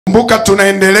Kumbuka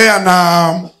tunaendelea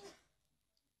na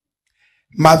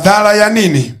madhara ya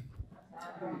nini?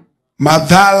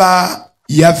 Madhara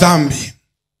ya dhambi.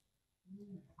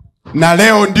 Na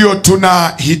leo ndio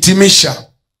tunahitimisha.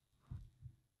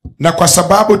 Na kwa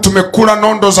sababu tumekula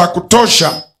nondo za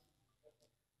kutosha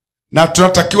na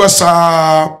tunatakiwa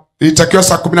ilitakiwa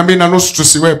saa 12:30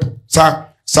 tusiwepo.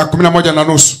 Saa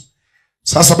 11:30.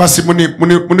 Sasa basi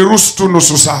muniruhusu tu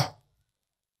nusu saa.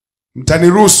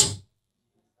 Mtaniruhusu?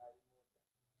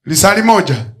 Lisali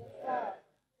moja.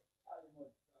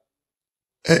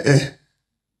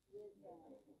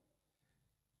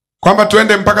 Kwamba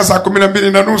tuende mpaka saa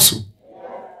 12:30.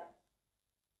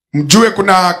 Mjue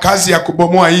kuna kazi ya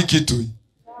kubomoa hii kitu.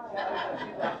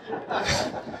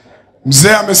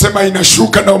 Mzee amesema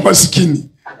inashuka na umasikini.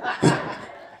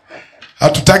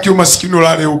 Hatutaki umasikini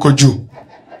ulale huko juu.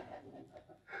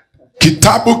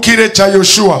 Kitabu kile cha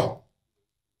Yoshua,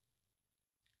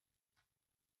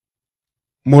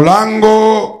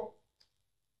 mlango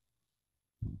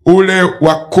ule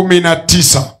wa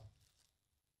 19.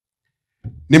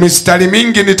 Ni mistari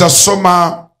mingi,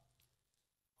 nitasoma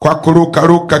kwa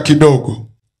kurukaruka kidogo.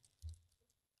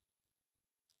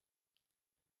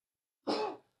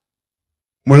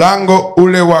 Mlango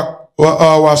ule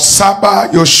wa 7,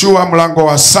 Yoshua mlango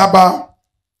wa 7.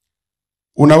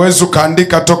 Unaweza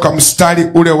kaandika toka mstari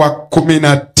ule wa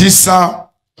 19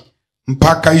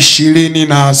 mpaka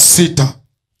 26.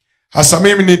 Hasa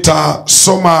mimi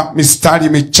nitasoma mistari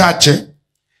michache.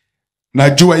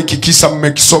 Najua hiki kisa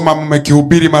mmekisoma,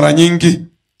 mmekihubiri mara nyingi,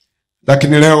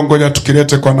 lakini leo ngoja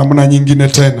tukilete kwa namna nyingine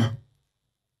tena.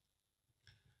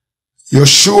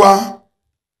 Joshua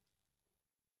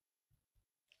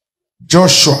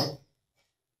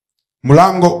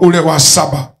mlango ule wa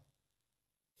 7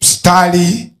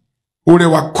 mstari ule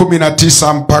wa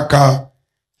 19 mpaka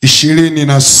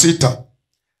 26.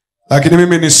 Lakini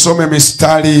mimi nisome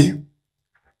mistari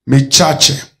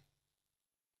michache.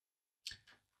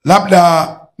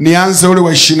 Labda nianze ule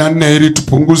wa 24 ili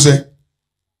tupunguze.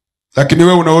 Lakini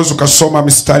wewe unaweza ukasoma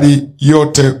mistari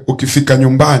yote ukifika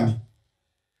nyumbani,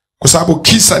 kwa sababu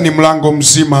kisa ni mlango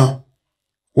mzima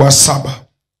wa 7.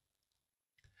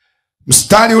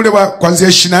 Mstari ule wa kuanzia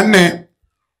 24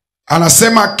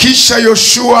 anasema, kisha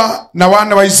Yoshua na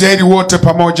wana wa Israeli wote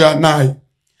pamoja naye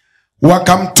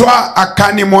wakamtoa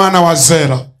Akani mwana wa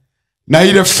Zera na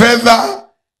ile fedha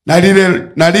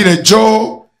na lile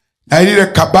joo na ile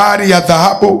kabari ya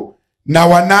dhahabu na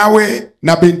wanawe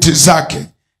na binti zake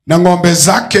na ng'ombe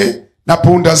zake na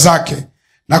punda zake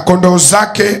na kondoo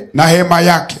zake na hema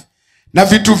yake na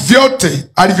vitu vyote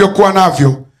alivyokuwa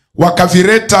navyo,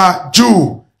 wakavireta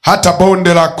juu hata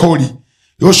bonde la Kori.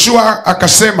 Yoshua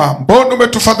akasema, mbona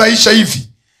umetufadhaisha hivi?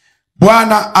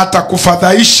 Bwana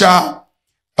atakufadhaisha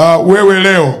wewe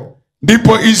leo.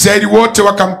 Ndipo Israeli wote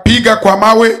wakampiga kwa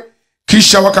mawe,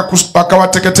 kisha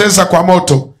wakawateketeza kwa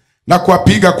moto na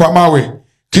kuwapiga kwa mawe.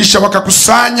 Kisha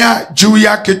wakakusanya juu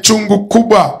yake chungu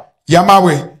kubwa ya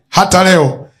mawe hata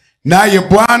leo. Naye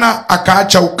Bwana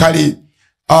akaacha ukali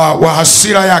wa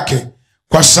hasira yake.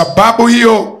 Kwa sababu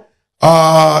hiyo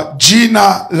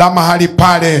jina la mahali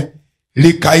pale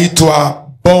likaitwa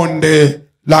bonde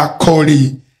la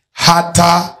Kori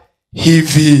hata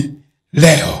hivi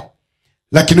leo.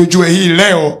 Lakini ujue hii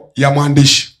leo ya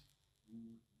mwandishi.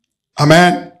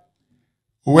 Amen.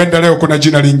 Uende leo kuna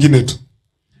jina lingine tu.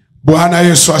 Bwana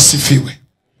Yesu asifiwe.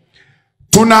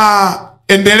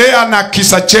 Tunaendelea na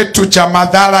kisa chetu cha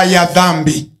madhara ya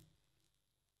dhambi.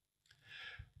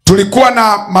 Tulikuwa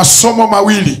na masomo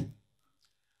mawili.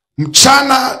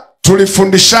 Mchana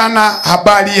tulifundishana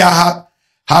habari ya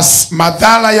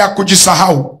madhara ya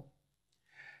kujisahau.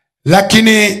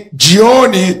 Lakini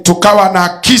jioni tukawa na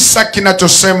kisa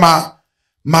kinachosema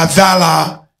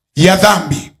madhara ya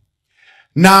dhambi.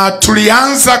 Na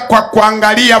tulianza kwa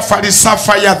kuangalia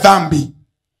falsafa ya dhambi.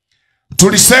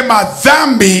 Tulisema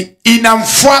dhambi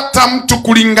inamfuata mtu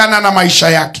kulingana na maisha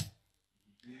yake.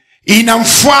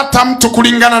 Inamfuata mtu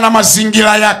kulingana na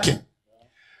mazingira yake.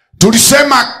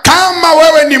 Tulisema kama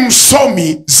wewe ni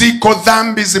msomi, ziko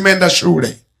dhambi zimeenda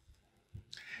shule.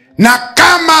 Na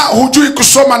kama hujui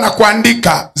kusoma na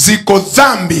kuandika, ziko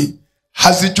dhambi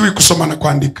hazijui kusoma na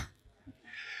kuandika.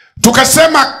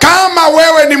 Tukasema kama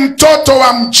wewe ni mtoto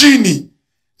wa mjini,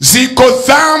 ziko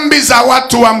dhambi za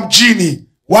watu wa mjini,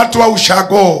 watu wa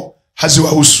ushago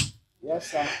haziwahusu. Yes,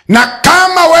 na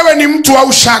kama wewe ni mtu wa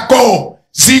ushago,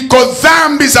 ziko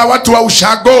dhambi za watu wa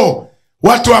ushago,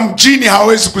 watu wa mjini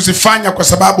hawezi kuzifanya kwa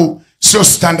sababu sio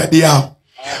standard yao.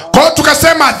 Kwa hiyo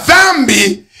tukasema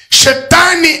dhambi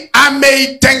shetani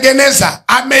ameitengeneza,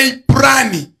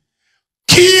 ameiprani.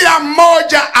 Kila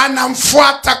mmoja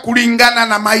anamfuata kulingana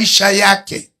na maisha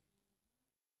yake.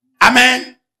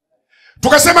 Amen.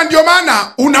 Tukasema ndio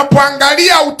maana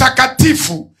unapoangalia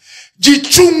utakatifu,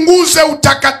 jichunguze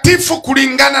utakatifu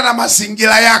kulingana na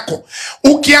mazingira yako.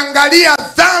 Ukiangalia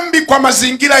dhambi kwa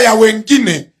mazingira ya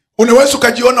wengine, unaweza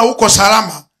ukajiona uko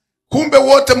salama. Kumbe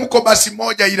wote mko basi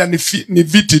moja, ila ni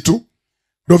viti tu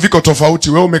ndio viko tofauti.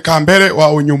 Wewe umekaa mbele,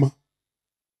 wao nyuma.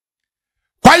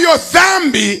 Kwa hiyo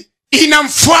dhambi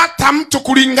inamfuata mtu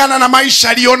kulingana na maisha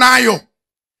aliyonayo.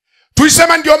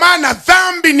 Tulisema ndio maana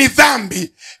dhambi ni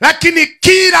dhambi, lakini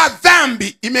kila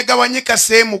dhambi imegawanyika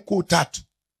sehemu kuu tatu.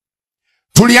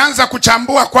 Tulianza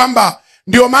kuchambua kwamba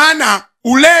ndio maana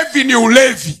ulevi ni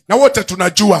ulevi, na wote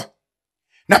tunajua.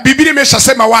 Na Biblia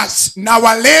imeshasema wazi, na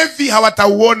walevi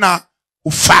hawatauona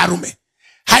ufalme.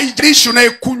 Haijalishi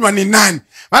unayekunywa ni nani.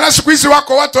 Maana siku hizi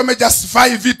wako watu wamejustify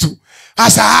vitu.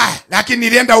 Hasa lakini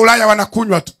nilienda Ulaya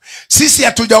wanakunywa tu. Sisi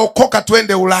hatujaokoka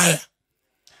twende Ulaya.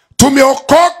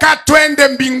 Tumeokoka twende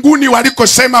mbinguni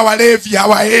walikosema walevi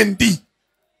hawaendi.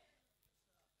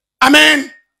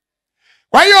 Amen.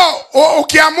 Kwa hiyo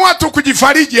ukiamua tu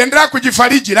kujifariji, endelea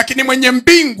kujifariji, lakini mwenye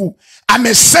mbingu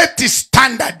ameseti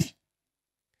standard.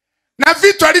 Na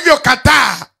vitu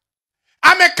alivyokataa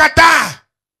amekataa.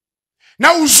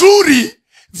 Na uzuri,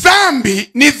 dhambi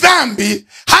ni dhambi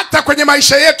hata kwenye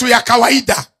maisha yetu ya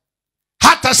kawaida.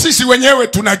 Hata sisi wenyewe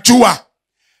tunajua.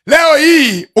 Leo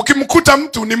hii ukimkuta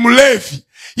mtu ni mlevi,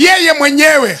 yeye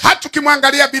mwenyewe hata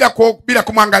ukimwangalia bila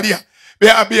kumwangalia,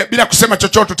 bila kusema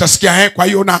chochote, utasikia kwa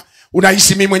hiyo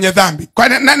unahisi mimi mwenye dhambi. Kwa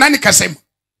nani kasema?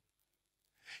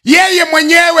 Yeye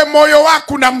mwenyewe moyo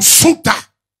wako unamsuta.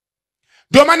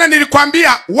 Ndio maana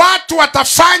nilikwambia watu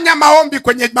watafanya maombi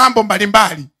kwenye mambo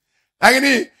mbalimbali,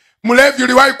 lakini mlevi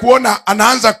uliwahi kuona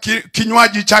anaanza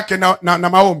kinywaji chake na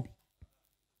maombi?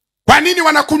 Kwa nini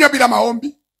wanakunywa bila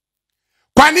maombi?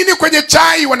 Kwa nini kwenye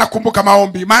chai wanakumbuka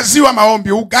maombi, maziwa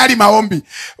maombi, ugali maombi,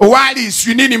 wali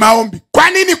sio nini maombi? Kwa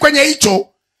nini kwenye hicho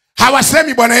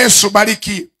hawasemi Bwana Yesu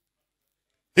bariki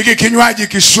hiki kinywaji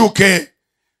kishuke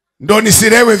ndo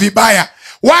nisilewe vibaya?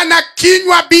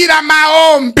 Wanakinywa bila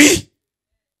maombi.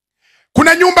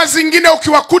 Kuna nyumba zingine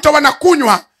ukiwakuta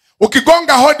wanakunywa,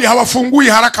 ukigonga hodi hawafungui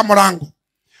haraka mlango.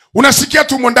 Unasikia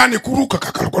tu ndani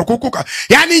kuruka.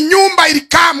 Yaani nyumba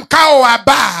ilikaa mkao wa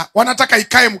baa, wanataka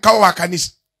ikae mkao wa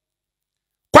kanisa.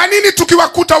 Kwa nini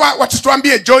tukiwakuta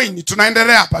watuambie join,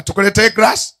 tunaendelea hapa, tukuletee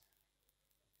glass?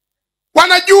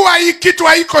 Wanajua hii kitu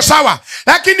haiko sawa.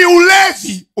 Lakini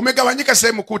ulevi umegawanyika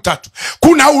sehemu kuu tatu.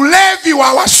 Kuna ulevi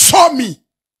wa wasomi,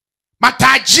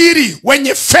 matajiri,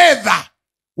 wenye fedha,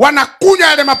 wanakunywa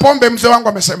yale mapombe. Mzee wangu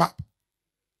amesema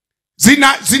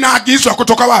zinaagizwa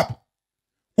kutoka wapi?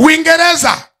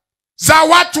 Uingereza, za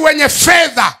watu wenye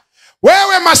fedha.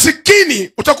 Wewe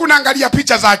masikini utakuwa unaangalia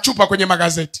picha za chupa kwenye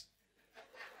magazeti,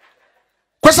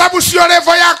 kwa sababu sio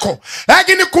level yako.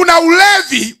 Lakini kuna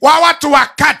ulevi wa watu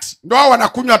wakati, ndio wao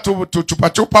wanakunywa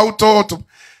chupa uto,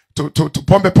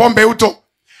 pombe uto.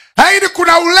 Lakini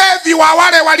kuna ulevi wa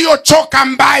wale waliochoka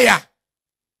mbaya.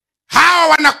 Hawa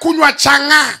wanakunywa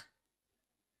chang'aa.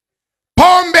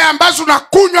 Pombe ambazo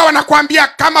unakunywa wanakuambia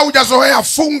kama hujazoea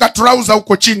funga trouser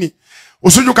huko chini,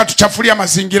 usije ukatuchafulia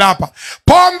mazingira hapa.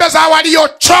 Pombe za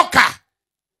waliochoka.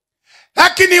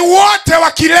 Lakini wote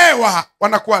wakilewa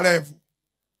wanakuwa levu.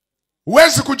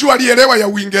 Huwezi kujua alielewa ya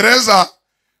Uingereza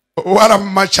wala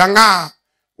machang'aa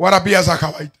wala bia za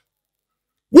kawaida.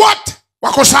 Wote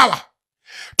wako sawa.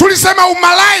 Tulisema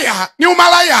umalaya ni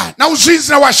umalaya na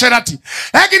uzinzi na uasherati,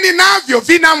 lakini navyo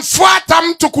vinamfuata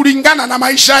mtu kulingana na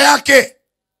maisha yake.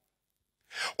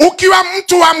 Ukiwa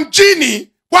mtu wa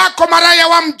mjini, wako malaya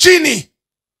wa mjini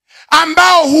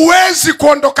ambao huwezi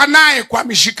kuondoka naye kwa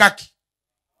mishikaki.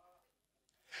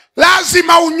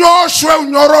 Lazima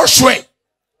unyoroshwe.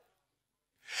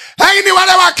 Lakini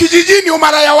wale wa kijijini,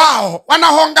 umalaya wao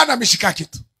wanahongana mishikaki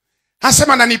tu.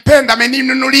 Hasema nanipenda,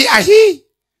 ameninunulia hii.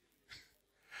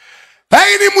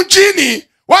 Lakini mjini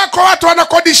wako watu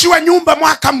wanakodishiwa nyumba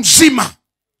mwaka mzima,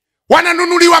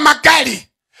 wananunuliwa magari.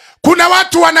 Kuna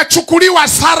watu wanachukuliwa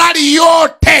salari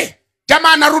yote.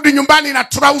 Jamaa anarudi nyumbani na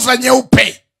trouser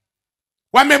nyeupe,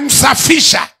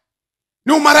 wamemsafisha.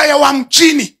 Ni umalaya wa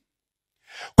mjini.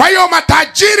 Kwa hiyo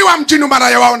matajiri wa mjini,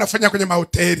 umalaya wao wanafanya kwenye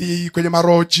mahoteli, kwenye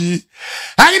maroji.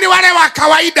 Lakini wale wa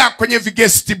kawaida kwenye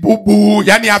vigesti bubu,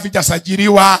 yani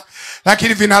havijasajiliwa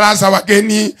lakini vinalaza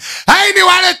wageni. Lakini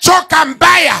wale choka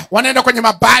mbaya wanaenda kwenye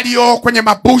mabalio, kwenye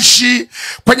mabushi,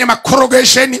 kwenye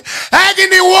makorogesheni.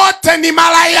 Lakini wote ni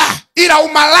malaya, ila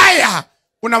umalaya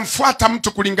unamfuata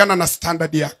mtu kulingana na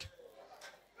standard yake.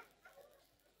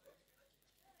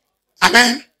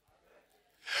 Amen.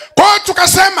 Kwa hiyo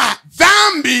tukasema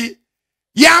dhambi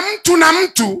ya mtu na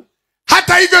mtu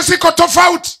hata hivyo ziko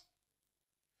tofauti.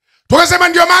 Tukasema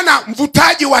ndio maana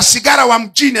mvutaji wa sigara wa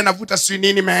mjini anavuta si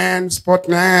nini man, sport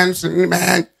man, si nini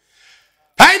man.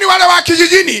 Haini wale wa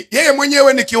kijijini, yeye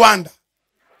mwenyewe ni kiwanda.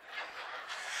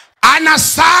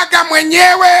 Anasaga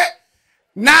mwenyewe,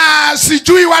 na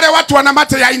sijui wale watu wana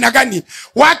mate ya aina gani.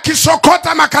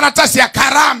 Wakisokota makaratasi ya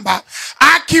karamba,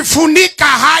 akifunika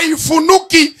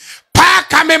haifunuki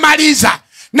paka amemaliza.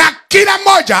 Na kila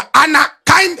mmoja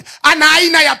ana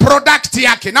aina ya product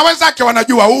yake. Na wenzake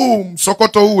wanajua huu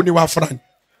msokoto huu ni wa fulani.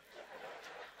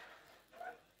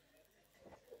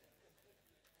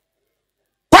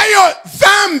 Kwa hiyo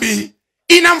dhambi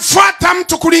inamfuata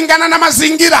mtu kulingana na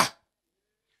mazingira.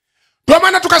 Kwa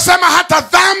maana tukasema hata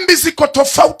dhambi ziko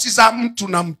tofauti za mtu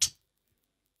na mtu.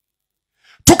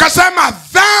 Tukasema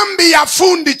dhambi ya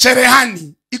fundi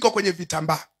cherehani iko kwenye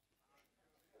vitambaa.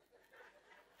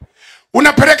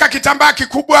 Unapeleka kitambaa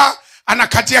kikubwa,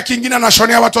 anakatia kingine,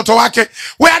 anashonea watoto wake.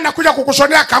 Wewe anakuja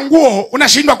kukushonea kanguo,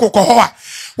 unashindwa kukohoa.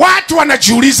 Watu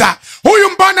wanajiuliza, huyu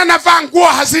mbona anavaa nguo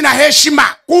hazina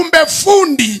heshima? Kumbe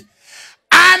fundi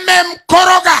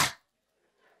amemkoroga.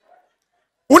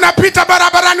 Unapita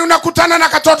barabarani, unakutana na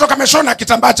katoto kameshona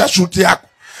kitambaa cha shuti yako.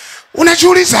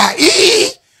 Unajiuliza,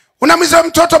 unamiza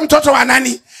mtoto wa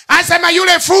nani? Anasema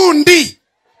yule fundi.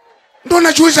 Ndio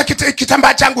unajiuliza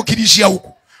kitambaa changu kilishia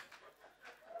huku.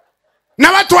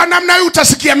 Na watu wa namna hiyo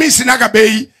utasikia mimi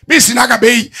sinaga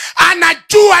bei.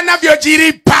 Anajua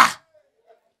anavyojiripa.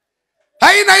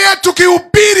 Haina yetu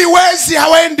kihubiri wezi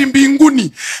hawendi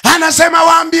mbinguni. Anasema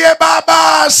waambie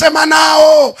baba, sema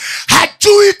nao.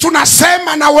 Hajui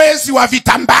tunasema na wezi wa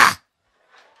vitambaa.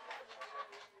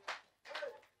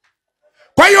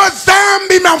 Kwa hiyo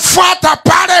dhambi inamfuata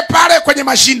pale kwenye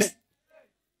mashine.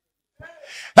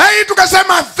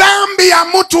 Tukasema dhambi ya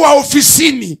mtu wa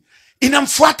ofisini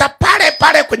inamfuata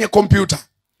pale kwenye kompyuta.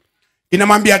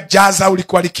 Inamwambia jaza,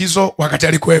 ulikuwa likizo wakati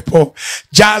alikuwepo.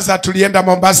 Jaza, tulienda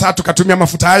Mombasa tukatumia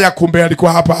mafuta haya, kumbe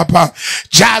alikuwa hapa.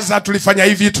 Jaza, tulifanya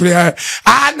hivi,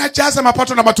 anajaza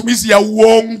mapato na matumizi ya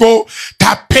uongo,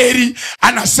 taperi.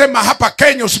 Anasema hapa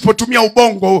Kenya usipotumia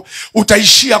ubongo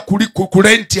utaishia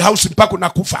kurenti house mpaka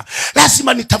unakufa.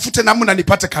 Lazima nitafute namna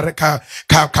nipate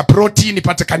ka protein,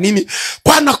 nipate kanini.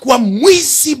 Kwa anakuwa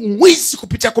mwizi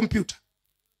kupitia kompyuta.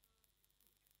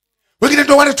 Wengine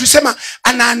ndio wale tulisema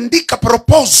anaandika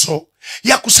proposal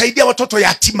ya kusaidia watoto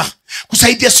yatima,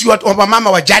 kusaidia si mama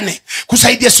wajane,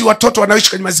 kusaidia si watoto wanaoishi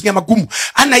kwenye mazingira magumu.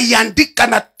 Anaiandika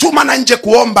na tuma na nje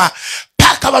kuomba,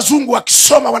 paka wazungu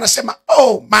wakisoma wanasema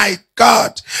oh my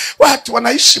God, watu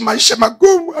wanaishi maisha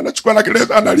magumu. Anachukua na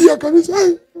kileza analia kabisa.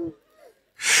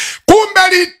 Kumbe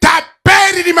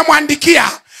litaperi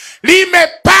limemwandikia,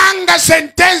 limepanga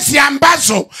sentensi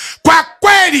ambazo kwa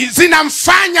kweli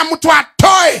zinamfanya mtu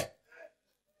atoe.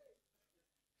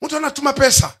 Mtu anatuma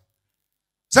pesa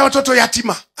za watoto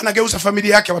yatima, anageuza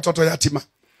familia yake watoto yatima.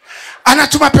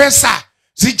 Anatuma pesa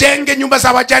zijenge nyumba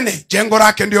za wajane, jengo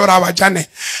lake ndio la wajane.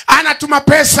 Anatuma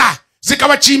pesa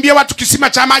zikawachimbia watu kisima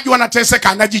cha maji, wanateseka,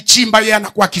 anajichimba yeye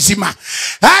anakuwa kisima.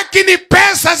 Lakini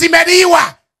pesa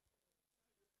zimeliwa.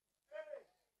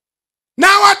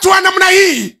 Na watu wa namna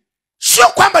hii sio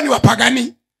kwamba ni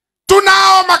wapagani.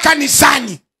 Tunao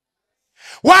makanisani,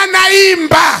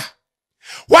 wanaimba,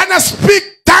 wana speak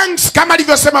tongues kama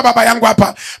alivyosema baba yangu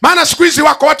hapa. Maana siku hizi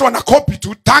wako watu wanakopi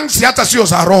tu tongues, hata sio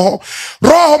za roho.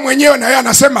 Roho mwenyewe na yeye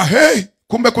anasema hey,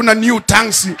 kumbe kuna new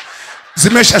tongues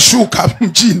zimeshashuka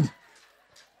mjini.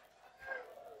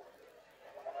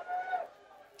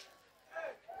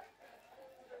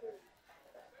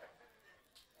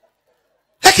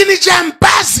 Lakini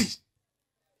jambazi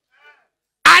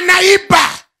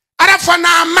anaiba, alafu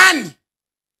ana amani.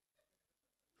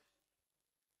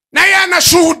 Na yeye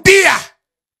anashuhudia,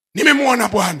 nimemuona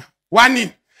Bwana.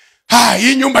 Wani?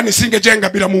 Hii nyumba nisingejenga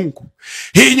bila Mungu.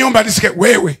 Hii nyumba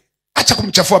wewe, acha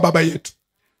kumchafua baba yetu.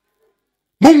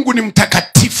 Mungu ni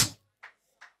mtakatifu.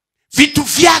 Vitu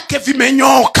vyake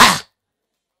vimenyoka.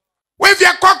 Wewe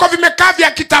vya kwako vimekaa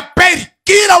vya kitapeli.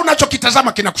 Kila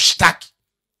unachokitazama kinakushitaki.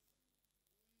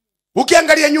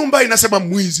 Ukiangalia nyumba inasema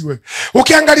mwizi we.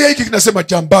 Ukiangalia hiki kinasema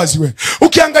jambazi we.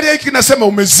 Ukiangalia hiki kinasema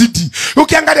umezidi.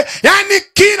 Ukiangalia, yani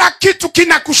kila kitu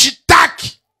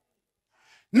kinakushitaki.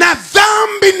 Na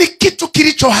dhambi ni kitu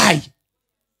kilicho hai,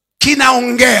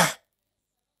 kinaongea.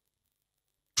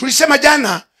 Tulisema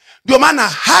jana, ndio maana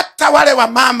hata wale wa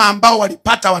mama ambao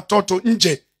walipata watoto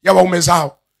nje ya waume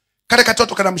zao, kale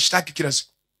katoto kana mshtaki kila siku.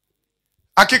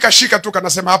 Akikashika tu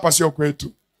kanasema hapa sio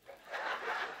kwetu.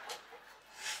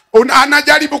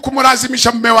 Anajaribu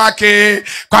kumlazimisha mume wake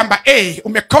kwamba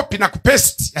umekopi na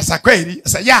kupaste. Sasa kweli,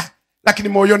 sasa lakini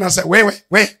moyoni sasa wewe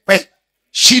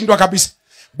shindwa kabisa.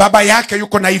 Baba yake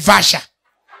yuko Naivasha.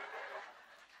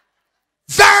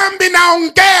 Dhambi dhambi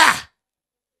naongea.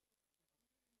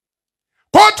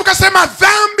 Kwa tukasema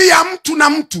dhambi ya mtu na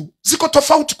mtu ziko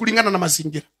tofauti kulingana na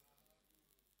mazingira.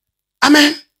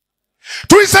 Amen.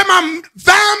 Tulisema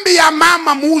dhambi ya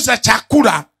mama muuza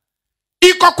chakula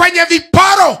iko kwenye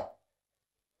viporo.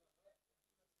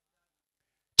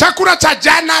 Chakula cha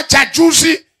jana, cha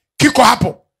juzi kiko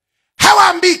hapo.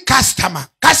 Hawaambii customer.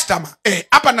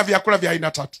 Hapa na vyakula vya aina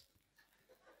 3.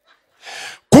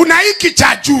 Kuna hiki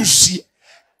cha juzi,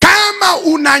 kama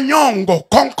una nyongo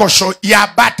konkosho ya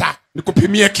bata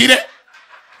nikupimie kile.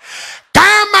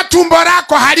 Kama tumbo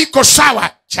lako haliko sawa,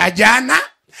 cha jana.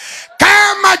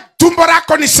 Kama tumbo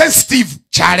lako ni sensitive,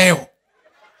 cha leo.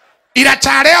 Ila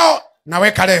cha leo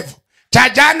naweka level. Cha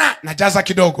jana najaza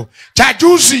kidogo. Cha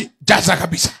juzi jaza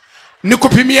kabisa.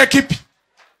 Nikupimie kipi?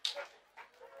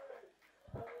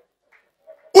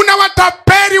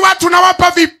 Unawatapeli watu,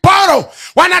 nawapa viporo.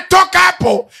 Wanatoka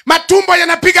hapo, matumbo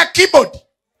yanapiga keyboard.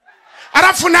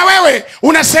 Alafu na wewe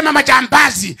unasema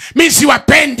majambazi, mimi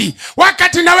siwapendi.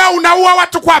 Wakati na wewe unaua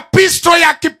watu kwa pisto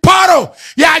ya kiporo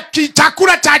ya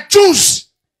chakula cha juice.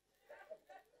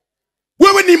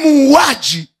 Wewe ni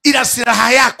muuaji, ila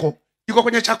silaha yako iko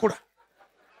kwenye chakula.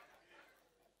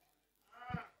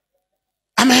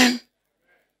 Amen.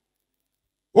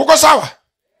 Uko sawa?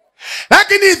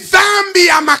 Lakini dhambi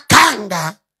ya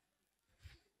makanga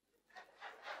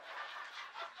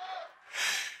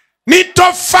ni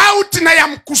tofauti na ya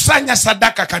mkusanya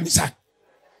sadaka kanisani.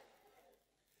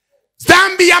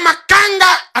 Dhambi ya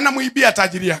makanga, anamuibia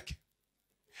tajiri yake,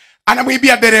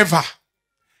 anamuibia dereva.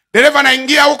 Dereva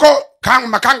anaingia huko,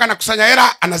 makanga anakusanya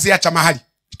hela, anaziacha mahali.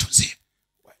 Itunzie.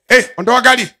 Ondoa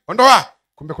gari, ondoa.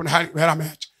 Kumbe kuna hela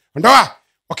ameacha. Ondoa.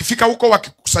 Wakifika huko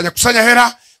wakikusanya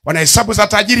hela, wanahesabu za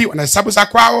tajiri, wanahesabu za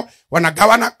kwao,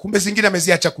 wanagawana, kumbe zingine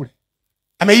ameziacha kule.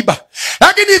 Ameiba.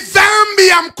 Lakini dhambi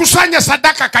ya mkusanya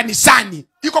sadaka kanisani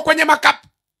iko kwenye makapu.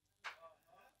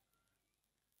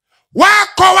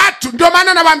 Wako watu, ndio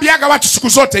maana nawaambiaga watu siku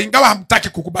zote, ingawa hamtaki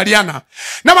kukubaliana,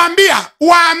 nawaambia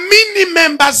waamini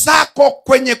memba zako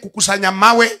kwenye kukusanya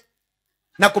mawe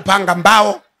na kupanga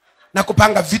mbao na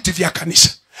kupanga viti vya kanisa.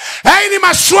 Hii ni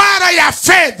masuala ya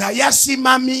fedha,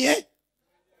 yasimamie.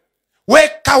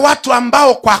 Weka watu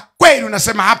ambao kwa kweli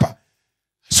unasema hapa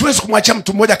siwezi kumwachia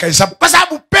mtu mmoja kahesabu, kwa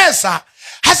sababu pesa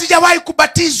hazijawahi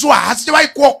kubatizwa, hazijawahi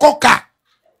kuokoka.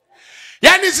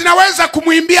 Yani zinaweza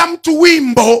kumuimbia mtu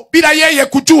wimbo bila yeye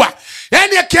kujua.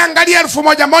 Yani akiangalia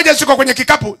 1,000 ziko kwenye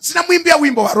kikapu, zinamuimbia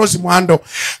wimbo wa Rose Muhando.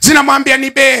 Zinamwambia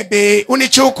ni bebe,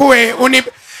 unichukue,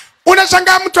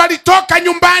 unashangaa mtu alitoka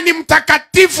nyumbani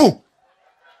mtakatifu,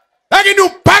 lakini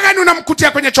upagani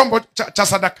unamkutia kwenye chombo cha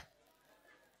sadaka.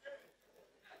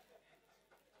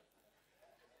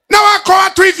 Na wako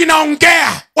watu hivi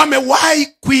naongea, wamewahi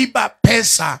kuiba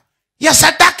pesa ya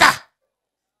sadaka.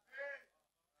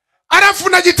 Alafu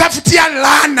najitafutia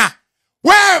laana.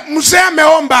 We mzee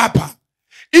ameomba hapa,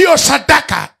 hiyo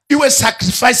sadaka iwe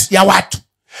sacrifice ya watu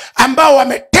ambao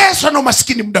wameteswa na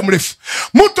umaskini muda mrefu.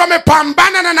 Mtu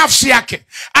amepambana na nafsi yake,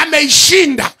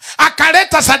 ameishinda,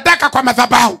 akaleta sadaka kwa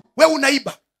madhabahu. We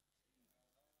unaiba.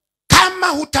 Kama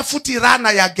hutafuti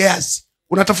laana ya Gehazi,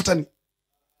 unatafuta nini?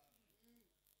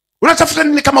 Unatafuta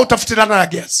nini kama utafuti laana ya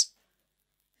Gehazi?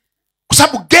 Kwa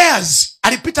sababu Gehazi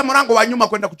alipita mlango wa nyuma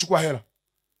kwenda kuchukua hela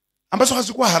ambazo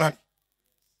hazikuwa halali.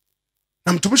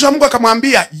 Na mtumishi wa Mungu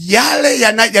akamwambia yale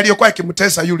yaliyokuwa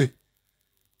yakimtesa yule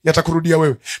yatakurudia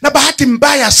wewe. Na bahati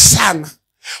mbaya sana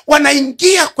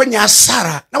wanaingia kwenye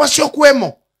hasara na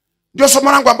wasiokuwemo. Ndio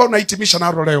somo langu ambalo unahitimisha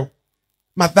nalo leo.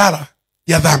 Madhara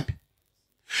ya dhambi.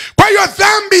 Kwa hiyo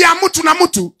dhambi ya mtu na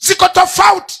mtu ziko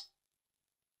tofauti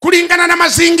kulingana na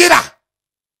mazingira.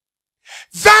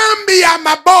 Dhambi ya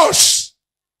mabosi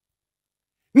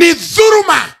ni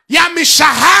dhuluma ya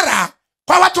mishahara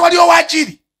kwa watu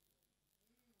waliowaajiri.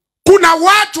 Kuna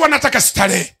watu wanataka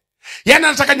starehe. Yaani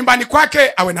anataka nyumbani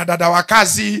kwake awe na dada wa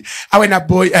kazi, awe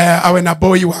na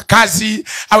boy wa kazi,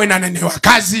 awe na nene wa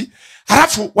kazi.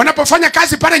 Halafu wanapofanya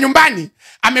kazi pale nyumbani,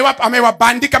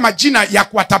 amewabandika majina ya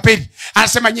kuwatapeli.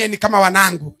 Anasema nyie ni kama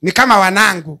wanangu, ni kama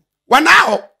wanangu.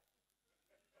 Wanao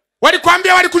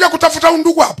walikwambia walikuja kutafuta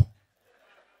undugu hapo.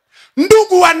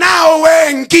 Ndugu wanao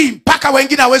wengi, mpaka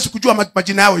wengine hawezi kujua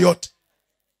majina yao yote.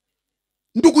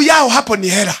 Ndugu yao hapo ni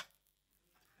hela.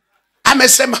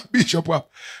 Amesema bishop hapo.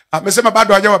 Amesema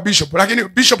bado hajawa bishop, lakini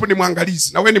bishop ni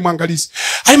mwangalizi na wewe ni mwangalizi.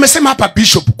 Amesema hapa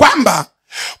bishop kwamba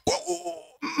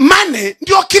mane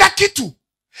ndio kila kitu.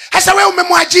 Sasa wewe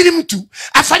umemwajiri mtu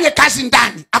afanye kazi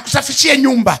ndani, akusafishie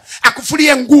nyumba,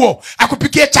 akufulie nguo,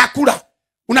 akupikie chakula.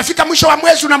 Unafika mwisho wa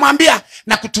mwezi unamwambia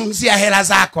na kutunzia hela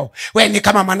zako. Wewe ni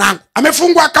kama mwanangu.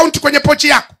 Amefungwa akaunti kwenye pochi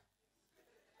yako.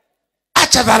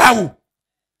 Acha dharau.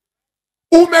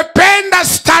 Umependa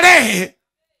starehe,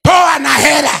 toa na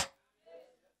hela.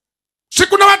 Si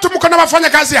kuna watu mko na wafanya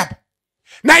kazi hapa,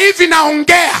 na hivi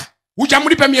naongea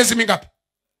hujamlipa miezi mingapi?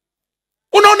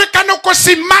 Unaonekana uko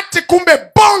simati, kumbe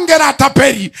bonge la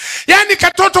tapeli. Yani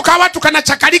katoto ka watu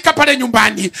kanachakalika pale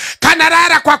nyumbani,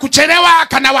 kanarara kwa kuchelewa,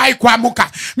 kanawahi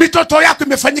kuamuka. Mitoto yako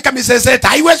imefanyika mizezeta,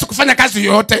 haiwezi kufanya kazi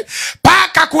yoyote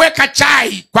paka kuweka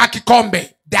chai kwa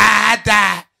kikombe.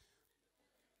 Dada,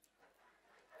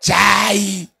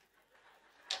 chai.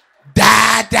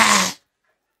 Dada,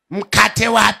 mkate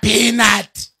wa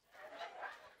peanut.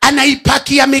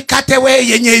 Anaipakia mikate we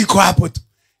yenye iko hapo tu,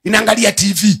 inaangalia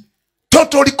TV.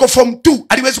 Toto liko form 2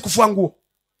 haliwezi kufua nguo,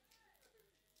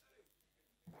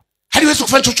 haliwezi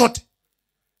kufanya chochote,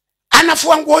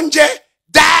 anafua nguo nje.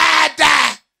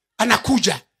 Dada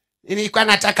anakuja, nilikuwa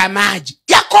nataka maji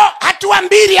yako, hatua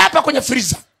 2 hapa kwenye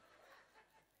freezer.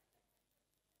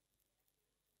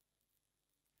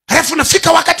 Halafu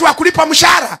nafika wakati wa kulipa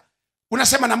mshahara,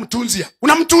 unasema namtunzia.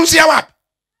 Unamtunzia wapi?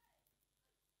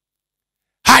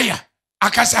 Haya,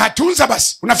 akasatunza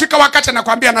basi. Unafika wakati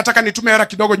anakuambia nataka nitume hela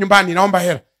kidogo nyumbani, naomba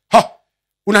hela.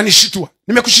 Unanishitua.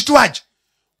 Nimekushituaje?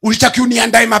 Ulitaki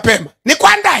uniandae mapema.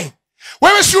 Nikuandae?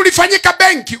 Wewe si ulifanyika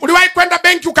benki? Uliwahi kwenda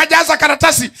benki ukajaza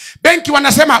karatasi, benki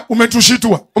wanasema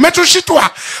umetushitua.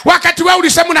 Umetushitua wakati wewe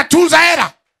ulisema unatunza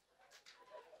hela.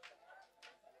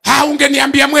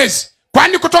 Ungeniambia mwezi.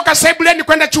 Kwani kutoka sebuleni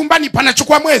kwenda chumbani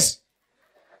panachukua mwezi?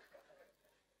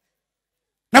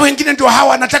 Na wengine ndio hawa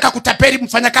wanataka kutapeli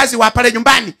mfanyakazi wa pale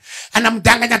nyumbani.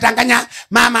 Anamdanganya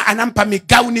mama, anampa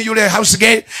migauni yule house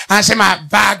girl, anasema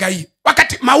vaga hii.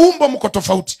 Wakati maumbo mko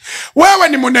tofauti. Wewe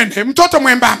ni munene, mtoto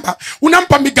mwembamba,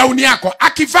 unampa migauni yako.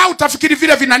 Akivaa utafikiri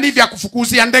vile vinani vya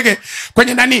kufukuzia ndege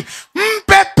kwenye nani.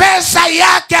 Mpe pesa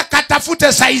yake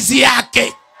akatafute saizi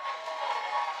yake.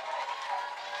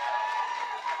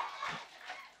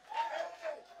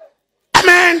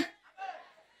 Amen.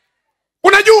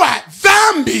 Unajua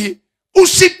dhambi,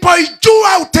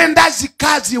 usipoijua utendaji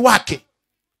kazi wake,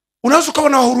 unaweza kuwa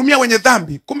unawahurumia wenye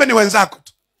dhambi, kumbe ni wenzako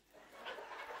tu.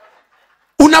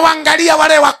 Unawaangalia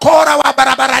wale wakora wa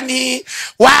barabarani,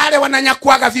 wale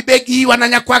wananyakuaga vibegi,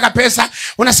 wananyakuaga pesa,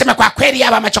 unasema kwa kweli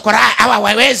hawa machokora, hawa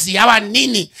wawezi, hawa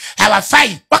nini,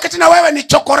 hawafai. Wakati na wewe ni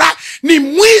chokora, ni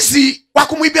mwizi wa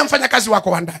kumuibia mfanyakazi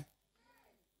wako wa ndani.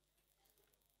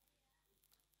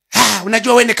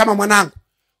 Unajua wewe ni kama mwanangu.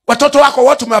 Watoto wako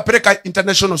wote umewapeleka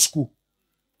international school.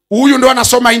 Huyu ndo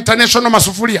anasoma international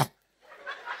masufuria.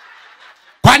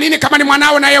 Kwa nini kama ni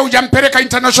mwanao na yeye hujampeleka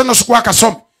international school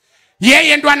akasome?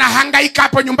 Yeye ndo anahangaika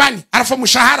hapo nyumbani, alafu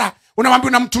mshahara unamwambia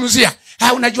unamtunzia.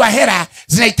 Unajua hela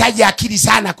zinahitaji akili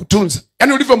sana kutunza.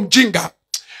 Yaani ulivyo mjinga.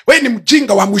 Wewe ni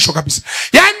mjinga wa mwisho kabisa.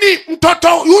 Yaani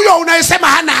mtoto huyo unayesema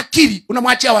hana akili,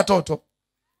 unamwachia watoto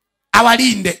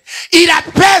awalinde, ila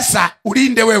pesa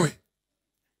ulinde wewe.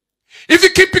 Hivi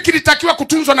kipi kilitakiwa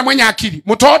kutunzwa na mwenye akili?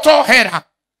 Mtoto, hela?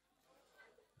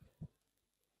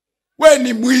 Wewe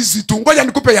ni mwizi tu. Ngoja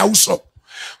nikupe ya uso.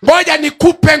 Ngoja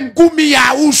nikupe ngumi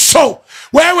ya uso.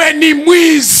 Wewe ni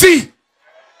mwizi.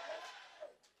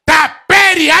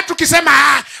 Tapeli. Hata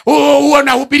ukisema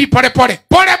unahubiri pole pole.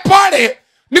 Pole pole.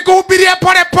 Nikuhubirie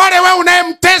pole pole wewe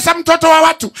unayemtesa mtoto wa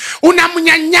watu.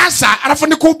 Unamnyanyasa, alafu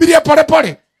nikuhubirie pole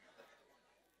pole.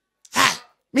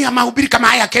 Mimi mahubiri kama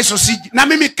haya kesho siji. Na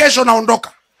mimi kesho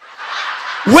naondoka.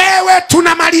 Wewe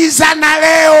tunamalizana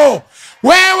leo.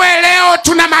 Wewe leo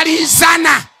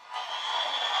tunamalizana.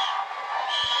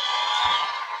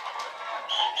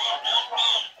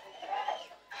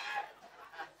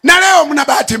 Na leo mna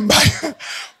bahati mbaya.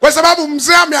 Kwa sababu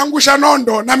mzee ameangusha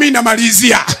nondo na mimi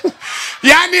namalizia.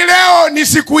 Yaani leo ni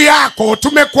siku yako,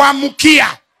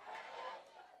 tumekuamkia.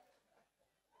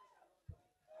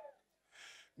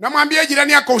 Namwambia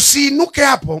jirani yako usiinuke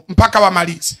hapo mpaka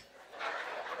wamalize.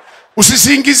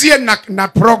 Usisingizie na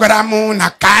programu na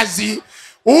kazi.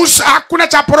 Hakuna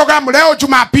cha programu. Leo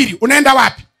Jumapili unaenda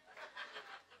wapi?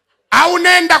 Au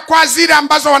unaenda kwa zile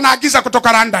ambazo wanaagiza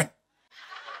kutoka London?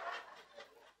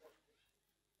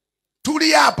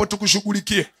 Tulia hapo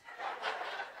tukushughulikie.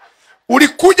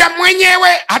 Ulikuja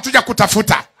mwenyewe, hatuja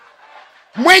kutafuta.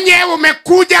 Mwenyewe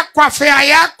umekuja kwa fare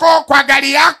yako, kwa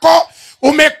gari yako.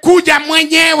 Umekuja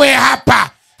mwenyewe hapa.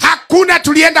 Hakuna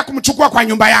tulienda kumchukua kwa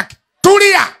nyumba yake.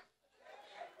 Tulia.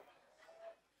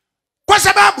 Kwa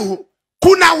sababu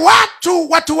kuna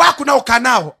watu wako na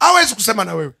ukanao hawezi kusema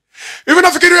na wewe. Hivi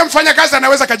nafikiri wewe mfanyakazi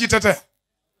anaweza kujitetea?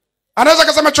 Anaweza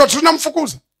kusema chochote,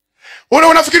 tunamfukuza.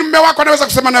 Unafikiri mume wako anaweza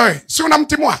kusema na wewe? Si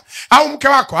unamtimua? Au mke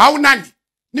wako au nani?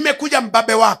 Nimekuja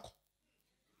mbabe wako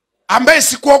ambaye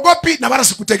sikuogopi na wala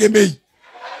sikutegemei.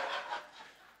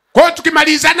 Kwa hiyo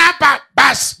tukimalizana hapa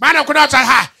basi, maana kuna watu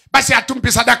basi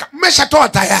hatumpi sadaka. Mmeshatoa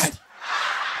tayari.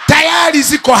 Tayari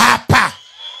ziko hapa.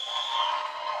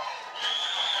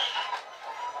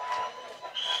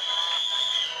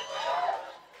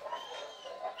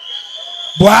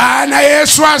 Bwana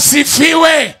Yesu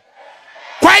asifiwe.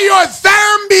 Kwa hiyo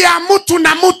dhambi ya mtu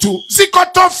na mtu ziko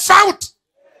tofauti.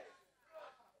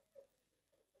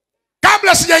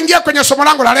 Kabla sijaingia kwenye somo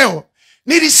langu la leo,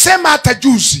 nilisema hata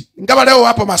juzi, ingawa leo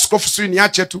hapo maaskofu sio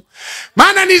niache tu.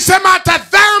 Maana nilisema hata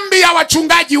dhambi ya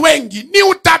wachungaji wengi ni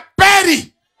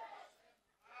utapeli.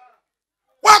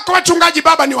 Wako wachungaji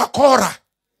baba ni wakora.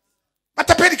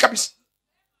 Matapeli kabisa.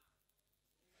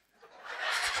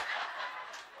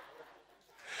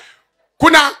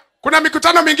 Kuna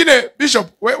mikutano mingine Bishop,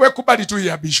 we kubali tu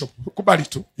ya Bishop. Kubali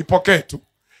tu, ipokee tu.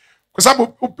 Kwa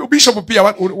sababu ubishop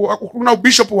pia kuna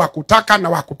ubishop wa kutaka na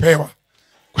wa kupewa.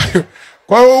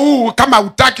 Kwa hiyo kama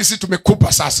hutaki sisi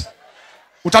tumekupa sasa.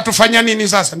 Utatufanya nini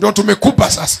sasa? Ndio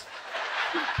tumekupa sasa.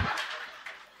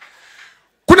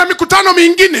 Kuna mikutano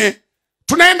mingine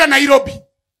tunaenda Nairobi.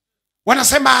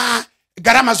 Wanasema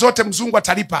gharama zote mzungu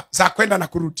atalipa za kwenda na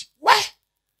kurudi.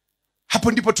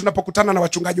 Hapo ndipo tunapokutana na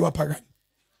wachungaji wa pagani.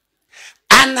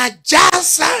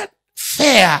 Anajaza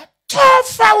fare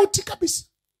tofauti kabisa.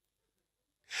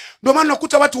 Ndio maana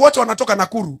unakuta watu wote wanatoka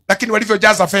Nakuru lakini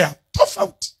walivyojaza fare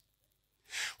tofauti.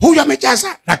 Huyu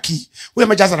amejaza laki, huyu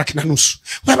amejaza laki na nusu.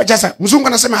 Huyu amejaza, mzungu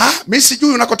anasema, mimi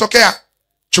sijui unakotokea.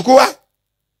 Chukua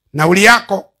nauli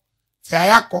yako, fare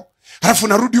yako. Halafu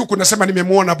narudi huku nasema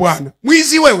nimemuona Bwana.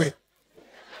 Mwizi wewe.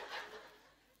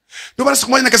 Ndio maana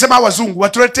siku moja nikasema wazungu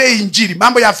watuletee injili,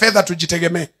 mambo ya fedha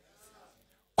tujitegemee.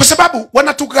 Kwa sababu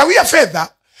wanatugawia fedha,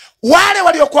 wale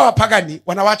waliokuwa wapagani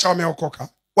wanawacha wameokoka.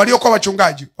 Waliokuwa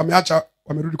wachungaji wameacha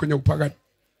wamerudi kwenye upagani.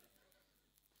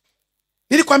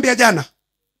 Nilikwambia jana,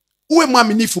 uwe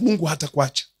mwaminifu, Mungu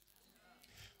hatakuacha.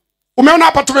 Umeona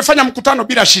hapa tumefanya mkutano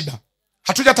bila shida.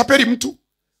 Hatujatapeli mtu.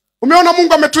 Umeona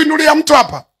Mungu ametuinulia mtu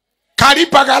hapa.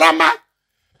 Kalipa gharama.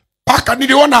 Paka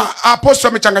niliona apostol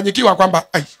amechanganyikiwa kwamba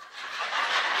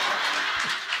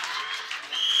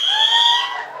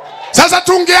sasa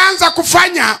tungeanza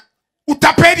kufanya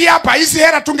utapeli hapa, hizi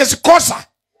hela tungezikosa.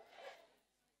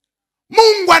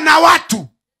 Mungu ana watu.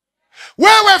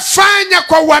 Wewe fanya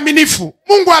kwa uaminifu,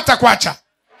 Mungu hatakuacha.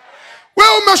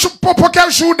 Wewe umepokea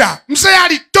ushuhuda, mzee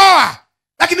alitoa,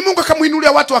 lakini Mungu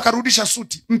akamuinulia watu akarudisha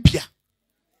suti mpya.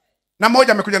 Na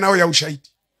mmoja amekuja nao ya ushahidi.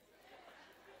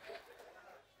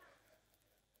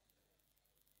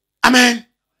 Amen.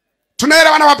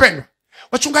 Tunaelewana wapendwa?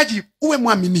 Wachungaji, uwe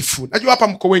mwaminifu. Najua hapa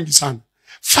mko wengi sana.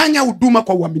 Fanya huduma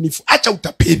kwa uaminifu. Acha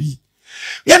utapeli.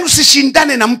 Yaani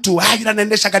usishindane na mtu, ila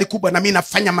naendesha gari kubwa na mimi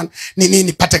nafanya nini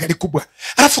nipate gari kubwa.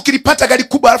 Alafu kilipata gari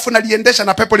kubwa alafu naliendesha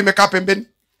na pepo limekaa pembeni.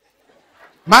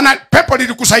 Maana pepo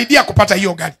lilikusaidia kupata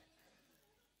hiyo gari.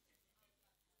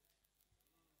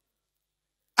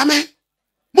 Amen.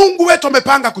 Mungu wetu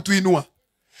amepanga kutuinua.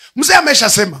 Mzee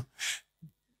ameshasema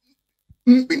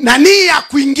nani ya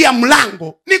kuingia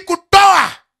mlango ni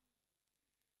kutoa.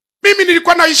 Mimi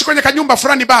nilikuwa naishi kwenye kanyumba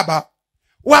fulani baba.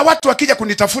 Watu wakija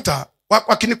kunitafuta,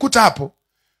 wakinikuta hapo,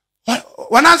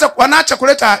 wanaacha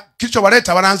kuleta kicho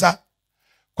waleta, wanaanza,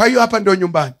 kwa hiyo hapa ndio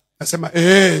nyumbani. Nasema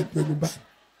ndio nyumbani.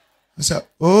 Sasa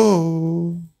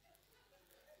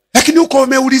lakini huko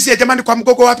umeulizia jamani kwa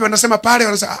Mgogo wapi? Wanasema pale.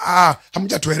 Wanasema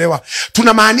hamjatuelewa.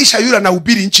 Tunamaanisha yule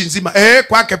anahubiri nchi nzima.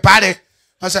 Kwake pale.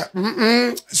 Sasa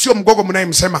sio Mgogo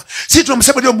mnayemsema. Sisi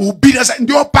tunamsema ndio mhubiri. Sasa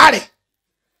ndio pale.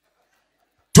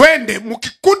 Twende,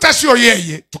 mkikuta sio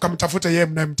yeye, tukamtafuta yeye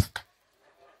mnayemtaka.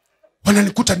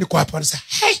 Wananikuta niko hapa, wanasema,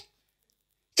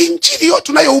 injili yote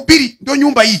tunayohubiri ndio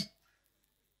nyumba hii.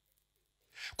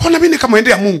 Kwa nini mimi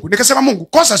nikamwendea Mungu? Nikasema, Mungu,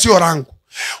 kosa sio langu.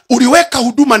 Uliweka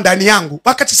huduma ndani yangu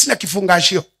wakati sina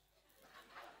kifungashio.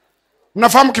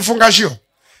 Mnafahamu kifungashio?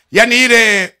 Yaani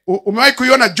ile umewahi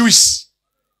kuiona juice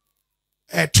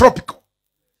tropical,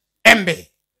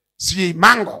 embe, si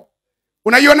mango.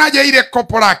 Unaionaje ile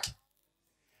kopo lake?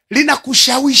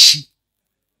 Linakushawishi.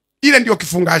 Ile ndio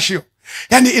kifungashio.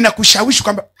 Yaani inakushawishi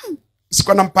kwamba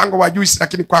siko na mpango wa juice,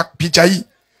 lakini kwa picha hii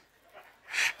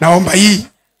naomba hii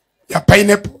ya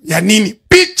pineapple ya nini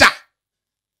picha.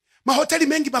 Mahoteli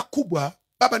mengi makubwa,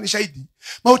 baba ni shahidi,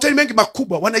 mahoteli mengi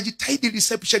makubwa wanajitahidi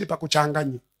reception pa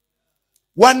kuchanganya.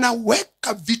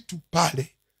 Wanaweka vitu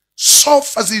pale,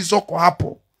 sofa zilizoko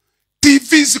hapo,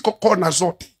 TV ziko kona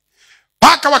zote.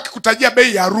 Paka wakikutajia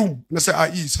bei ya room, unasema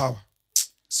hii sawa.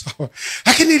 Sawa.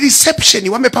 Lakini reception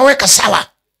wamepaweka sawa.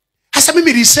 Hasa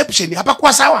mimi reception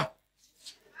hapakuwa sawa.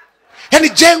 Yaani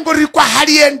jengo lilikuwa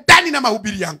haliendani na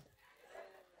mahubiri yangu.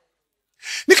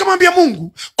 Nikamwambia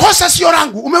Mungu, kosa sio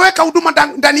langu, umeweka huduma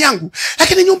ndani yangu,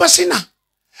 lakini nyumba sina.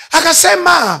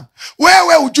 Akasema,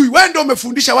 wewe ujui, wewe ndio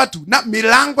umefundisha watu na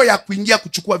milango ya kuingia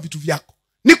kuchukua vitu vyako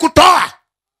ni kutoa.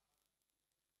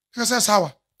 Nikasema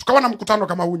sawa. Tukawa na mkutano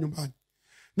kama huu nyumbani.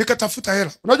 Nikatafuta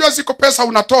hela. Unajua ziko pesa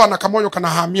unatoa na kamoyo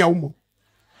kanahamia humo.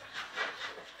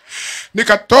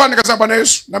 Nikatoa, nikasema Bwana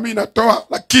Yesu, na mimi natoa,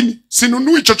 lakini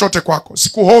sinunui chochote kwako,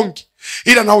 sikuhongi,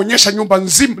 ila naonyesha nyumba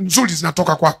nzuri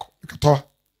zinatoka kwako. Nikatoa.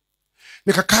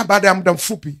 Nikakaa, baada ya muda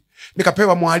mfupi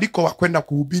nikapewa mwaliko wa kwenda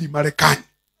kuhubiri Marekani.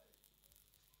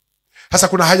 Sasa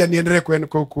kuna haja niendelee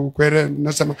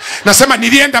nasema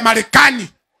nilienda Marekani.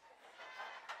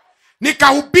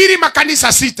 Nikahubiri makanisa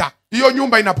 6. Hiyo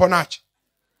nyumba inaponaje?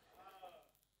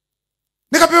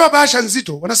 Nikapewa bahasha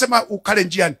nzito, wanasema ukale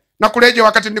njiani. Na kuleje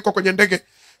wakati niko kwenye ndege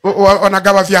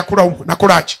wanagawa vyakula huko na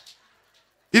kulaje.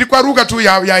 Ilikuwa lugha tu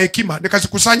ya hekima.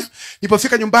 Nikazikusanya.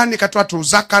 Nilipofika nyumbani nikatoa tu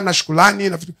zaka na shukrani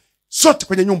na vitu sote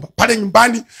kwenye nyumba. Pale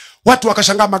nyumbani watu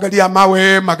wakashangaa, magari ya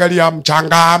mawe, magari ya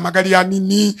mchanga, magari ya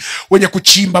nini, wenye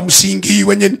kuchimba msingi,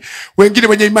 wengine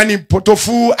wenye imani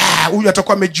potofu. Huyu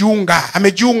atakuwa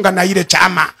amejiunga na ile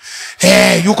chama.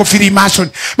 Yuko Freemason.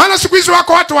 Maana siku hizo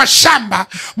wako watu wa shamba,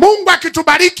 Mungu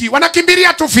akitubariki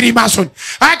wanakimbilia tu Freemason.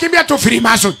 Anakimbia tu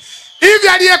Freemason. Hivi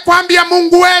aliyekwambia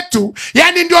Mungu wetu,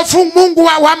 yani ndio Mungu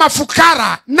wa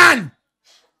mafukara, nani?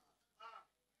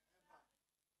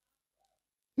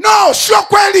 No, sio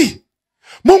kweli.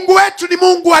 Mungu wetu ni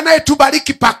Mungu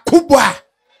anayetubariki pakubwa.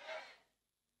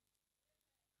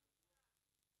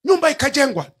 Nyumba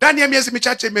ikajengwa, ndani ya miezi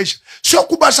michache imeisha. Sio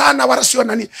kubwa sana wala sio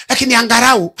nani, lakini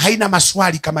angalau haina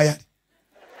maswali kama yale.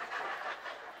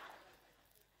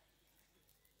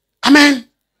 Amen.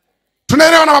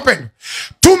 Tunaelewa na wapendo?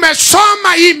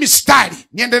 Tumesoma hii mistari.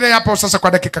 Niendelee hapo sasa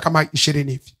kwa dakika kama 20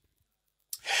 hivi.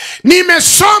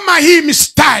 Nimesoma hii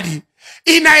mistari,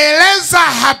 inaeleza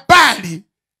habari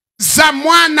za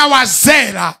mwana wa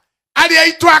Zera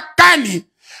aliyeitwa Kani,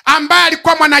 ambaye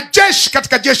alikuwa mwanajeshi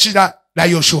katika jeshi la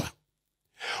Yoshua.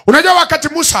 Unajua wakati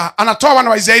Musa anatoa wana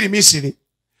wa Israeli Misri,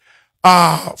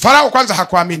 Farao kwanza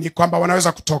hakuamini kwamba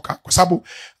wanaweza kutoka, kwa sababu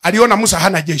aliona Musa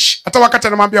hana jeshi. Hata wakati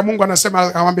anamwambia Mungu,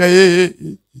 anamwambia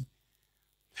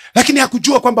lakini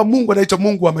hakujua kwamba Mungu anaitwa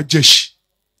Mungu wa majeshi.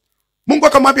 Mungu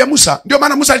akamwambia Musa, ndio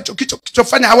maana Musa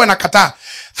alichofanya awe anakataa.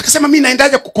 Akasema, mimi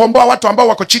naendaje kukomboa watu ambao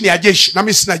wako chini ya jeshi na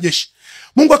mimi sina jeshi?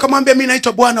 Mungu akamwambia, mimi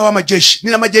naitwa Bwana wa majeshi,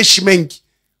 nina majeshi mengi.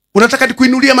 Unataka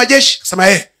nikuinulie majeshi?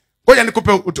 Akasema, ngoja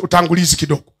nikupe utangulizi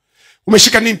kidogo.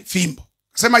 Umeshika nini? Fimbo.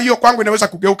 Akasema, hiyo kwangu inaweza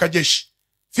kugeuka jeshi.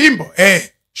 Fimbo?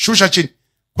 Shusha chini.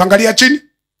 Kuangalia chini,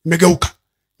 imegeuka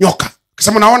nyoka.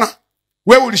 Akasema, naona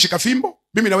wewe ulishika fimbo,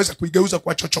 mimi naweza kuigeuza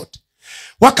kwa chochote.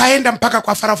 Wakaenda mpaka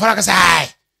kwa Farao. Akasema,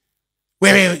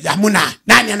 wewe hamuna,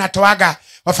 nani anatoaga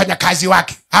wafanyakazi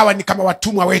wake? Hawa ni kama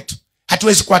watumwa wetu,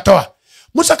 hatuwezi kuwatoa.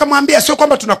 Musa akamwambia, sio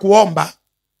kwamba tunakuomba,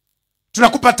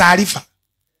 tunakupa taarifa.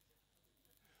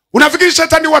 Unafikiri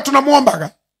shetani huwa tunamuombaga?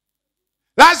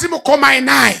 Lazima ukomae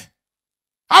naye,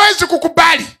 hawezi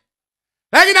kukubali.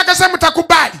 Lakini akasema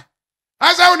utakubali.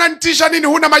 Sasa unanitisha nini?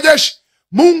 Huna majeshi?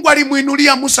 Mungu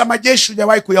alimuinulia Musa majeshi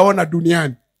hujawahi kuyaona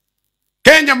duniani.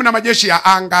 Kenya mna majeshi ya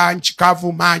anga, nchi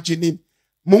kavu, maji, nini.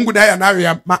 Mungu naye anayo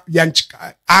ya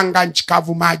anga, nchi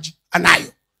kavu, maji,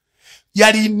 anayo.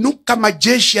 Yaliinuka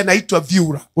majeshi yanaitwa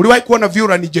vyura. Uliwahi kuona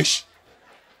vyura ni jeshi?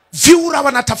 Vyura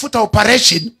wanatafuta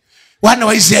operation wana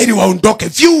wa Israeli waondoke.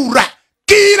 Vyura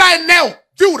kila eneo,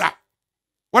 vyura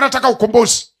wanataka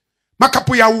ukombozi.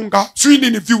 Makapu ya unga, sui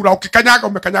nini, vyura. Ukikanyaga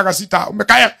umekanyaga sita,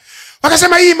 umekaya.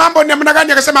 Wakasema, hii mambo ni namna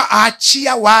gani? Akasema,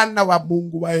 achia wana wa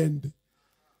Mungu waende.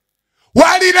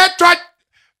 Waliletwa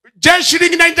jeshi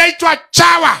lingine inaitwa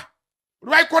chawa.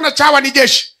 Uliwahi kuona chawa ni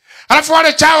jeshi? Alafu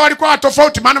wale chawa walikuwa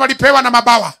tofauti, maana walipewa na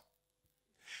mabawa.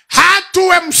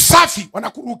 Hatuwe msafi,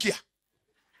 wanakurukia.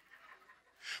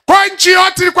 Kwa nchi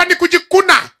yote ilikuwa ni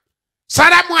kujikuna.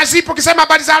 Salamu hazipo, kisema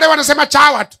habari za leo wanasema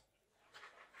chawa tu.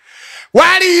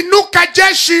 Waliinuka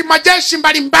majeshi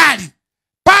mbalimbali,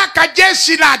 paka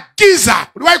jeshi la giza.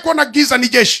 Uliwahi kuona giza ni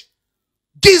jeshi?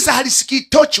 Giza halisikii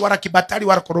tochi wala kibatari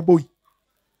wala koroboi.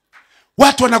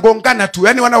 Watu wanagongana tu,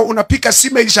 yani unapika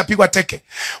sima ilishapigwa teke.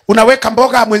 Unaweka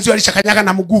mboga mwenzio alishakanyaga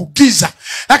na mguu, giza.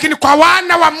 Lakini kwa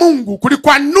wana wa Mungu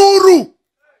kulikuwa nuru.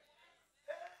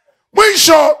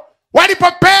 Mwisho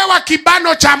walipopewa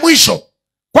kibano cha mwisho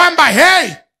kwamba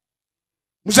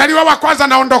mzaliwa wa kwanza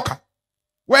naondoka,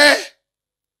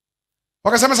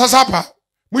 wakasema sasa hapa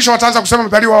mwisho wataanza kusema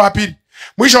mzaliwa wa pili.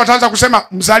 Mwisho wataanza kusema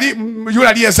yule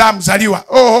aliyezaa mzaliwa.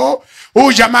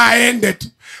 Huyu jamaa aende tu.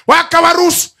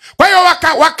 Wakawaruhusu. Kwa hiyo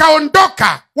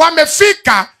wakaondoka,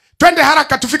 wamefika, twende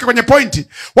haraka tufike kwenye pointi.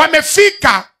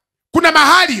 Wamefika, kuna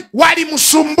mahali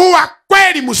walimsumbua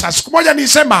kweli Musa. Siku moja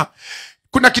nilisema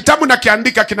Kuna kitabu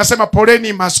nakiandika kinasema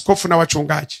poleni maaskofu na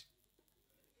wachungaji.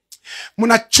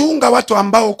 Mnachunga watu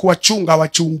ambao kuwachunga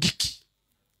wachungiki.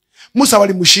 Musa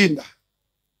walimshinda.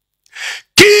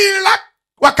 Kila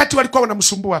wakati walikuwa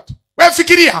wanamsumbua tu. Wewe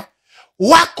fikiria,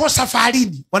 wako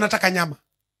safarini wanataka nyama.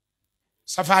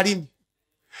 Safarini.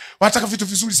 Wanataka vitu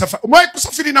vizuri safari. Umewahi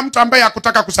kusafiri na mtu ambaye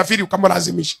hakutaka kusafiri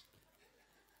ukamlazimisha?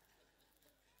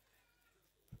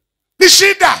 Ni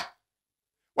shida.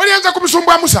 Walianza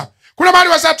kumsumbua Musa. Kuna mahali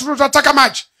wazee tunataka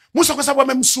maji. Musa kwa sababu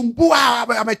amemsumbua,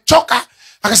 amechoka,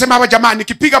 akasema hawa jamaa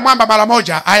nikipiga mwamba mara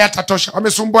moja hayatatosha.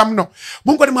 Wamesumbua mno.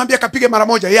 Mungu alimwambia akapige mara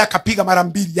moja, yeye akapiga mara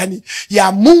mbili, yani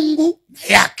ya Mungu na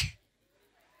yake.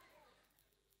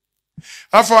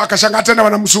 Alafu akashangaa tena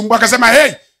wanamsumbua, akasema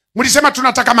hey, mlisema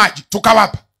tunataka maji,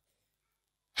 tukawapa.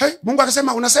 Hey, Mungu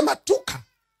akasema unasema tuka.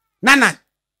 Nana?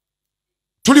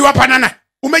 Tuliwapa nana?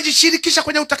 Umejishirikisha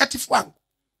kwenye utakatifu wangu.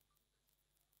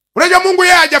 Unajua Mungu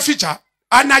yeye hajaficha,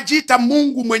 anajiita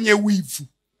Mungu mwenye wivu.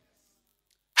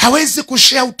 Hawezi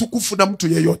kushare utukufu na mtu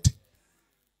yeyote.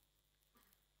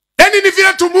 Yaani ni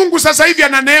vile tu Mungu sasa hivi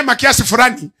ana neema kiasi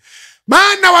fulani.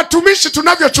 Maana watumishi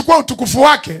tunavyochukua utukufu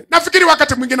wake, nafikiri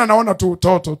wakati mwingine anaona tu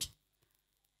toto tu.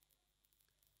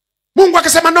 Mungu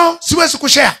akasema no, siwezi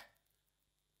kushare.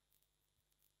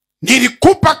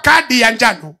 Nilikupa kadi ya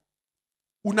njano,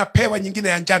 unapewa nyingine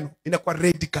ya njano, inakuwa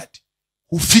red card.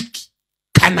 Ufiki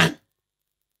Kanani.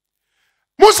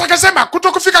 Musa akasema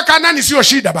kutokufika Kanani sio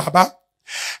shida baba.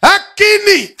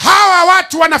 Lakini hawa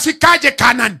watu wanafikaje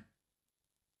Kanani?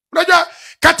 Unajua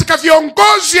katika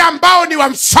viongozi ambao ni wa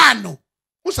mfano,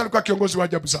 Musa alikuwa kiongozi wa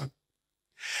ajabu sana.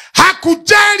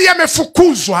 Hakujali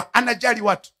amefukuzwa, anajali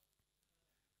watu.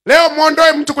 Leo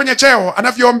muondoe mtu kwenye cheo,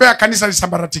 anavyoombea kanisa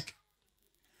lisambaratike.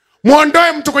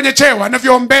 Muondoe mtu kwenye cheo,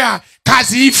 anavyoombea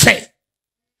kazi ife.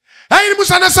 Lakini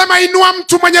Musa anasema inua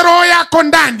mtu mwenye roho yako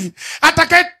ndani,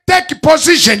 atakaye take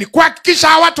position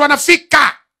kuhakikisha watu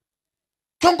wanafika.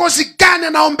 Kiongozi gani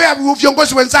anaombea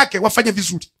viongozi wenzake wafanye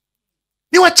vizuri?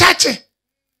 Ni wachache.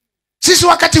 Sisi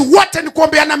wakati wote ni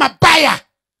kuombeana mabaya.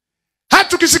 Hata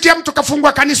tukisikia mtu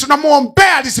kafungwa kanisa na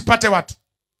muombea lisipate watu.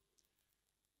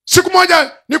 Siku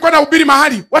moja nilikuwa nahubiri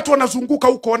mahali, watu wanazunguka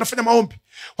huko wanafanya maombi.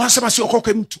 Wanasema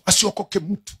asiokoke mtu, asiokoke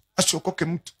mtu, asiokoke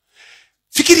mtu.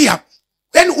 Fikiria,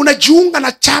 yaani unajiunga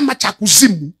na chama cha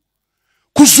kuzimu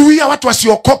kuzuia watu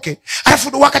wasiokoke,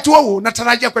 alafu wakati wao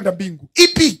unatarajia kwenda mbingu.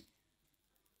 Ipi?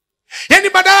 Yaani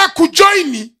badala ya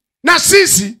kujoini na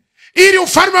sisi ili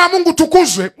ufalme wa Mungu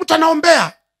tukuzwe, mtu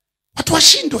anaombea watu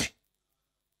washindwe.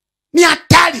 Ni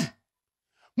hatari.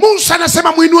 Musa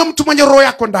anasema muinue mtu mwenye roho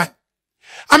yako ndani.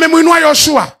 Amemuinua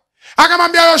Yoshua.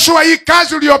 Akamwambia Yoshua, hii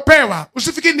kazi uliyopewa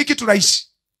usifikiri ni kitu rahisi.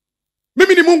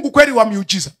 Mimi ni Mungu kweli wa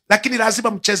miujiza, lakini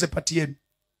lazima mcheze pati yenu.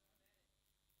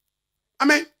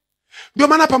 Amen. Ndio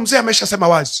maana hapa mzee ameshasema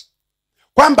wazi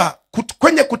kwamba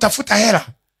kwenye kutafuta hela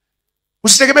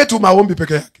usitegemee tu maombi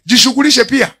peke yake. Jishughulishe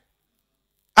pia.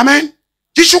 Amen.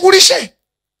 Jishughulishe.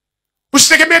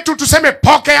 Usitegemee tu tuseme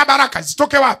pokea baraka.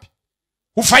 Zitoke wapi?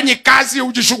 Ufanyi kazi,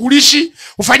 ujishughulishi,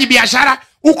 ufanyi biashara,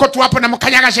 uko tu hapo na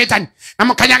mkanyaga shetani. Na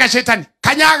mkanyaga shetani.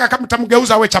 Kanyaga kama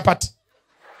utamgeuza awe chapati.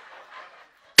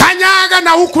 Kanyaga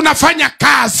na huku nafanya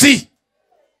kazi.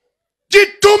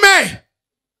 Jitume.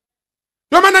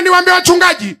 Ndio maana niwaambia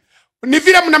wachungaji, ni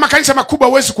vile mna makanisa makubwa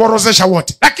huwezi kuorozesha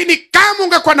wote. Lakini kama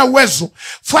ungekuwa na uwezo,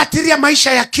 fuatilia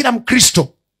maisha ya kila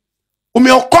Mkristo.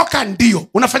 Umeokoka ndio,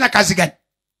 unafanya kazi gani?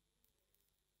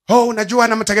 Oh, unajua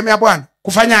namtegemea Bwana.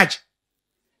 Kufanyaje?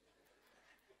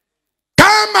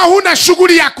 Kama huna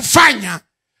shughuli ya kufanya,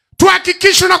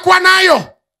 tuhakikishe unakuwa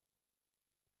nayo.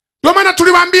 Ndio maana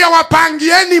tuliwaambia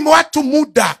wapangieni watu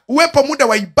muda, uwepo muda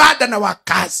wa ibada na wa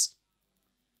kazi.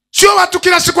 Sio watu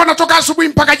kila siku wanatoka asubuhi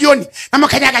mpaka jioni na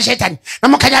mkanyaga shetani, na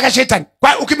mkanyaga shetani.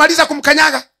 Kwa ukimaliza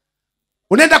kumkanyaga,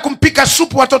 unaenda kumpika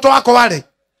supu watoto wako wale.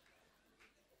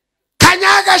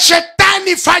 Kanyaga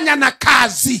shetani, fanya na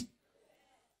kazi.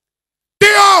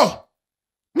 Ndio.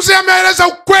 Mzee ameeleza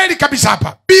ukweli kabisa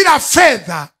hapa. Bila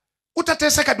fedha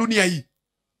utateseka dunia hii.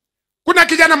 Kuna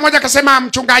kijana mmoja akasema,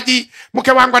 mchungaji,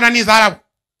 mke wangu ananidharau.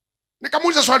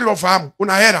 Nikamuuliza swali la ufahamu,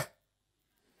 una hela?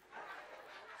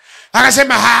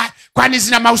 Akasema, kwani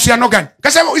zina mahusiano gani?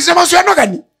 Akasema, zina mahusiano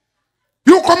gani?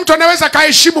 Yuko mtu anaweza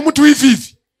kaheshimu mtu hivi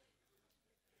hivi.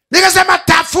 Nikasema,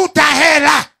 tafuta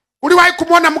hela. Uliwahi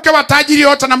kumwona mke wa tajiri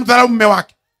yote anamdharau mume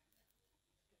wake?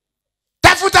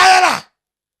 Tafuta hela.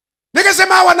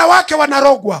 Nikasema, wanawake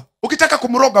wanarogwa. Ukitaka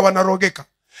kumroga wanarogeka.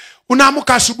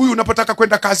 Unaamka asubuhi unapotaka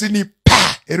kwenda kazini,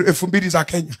 2,000 za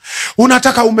Kenya.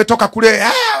 Unataka umetoka kule,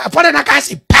 pole na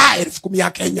kazi, 10,000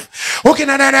 ya Kenya.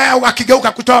 Ukinana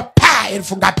wakigeuka kutoa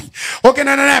 1000 ngapi?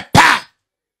 Ukinana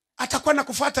atakuwa na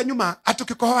kufuata nyuma,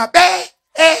 atukikohoa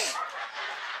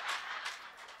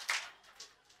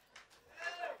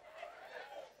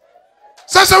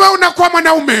Sasa wewe unakuwa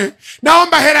mwanaume,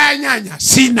 naomba hela ya nyanya,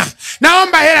 sina.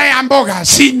 Naomba hela ya mboga,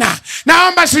 sina.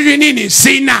 Naomba sijui nini,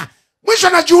 sina. Mwisho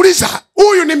najiuliza,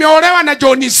 huyu nimeolewa na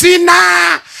John,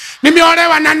 sina.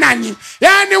 Nimeolewa na nani?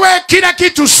 Yaani wewe kila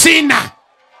kitu sina.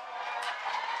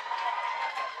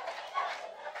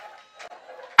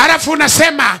 Alafu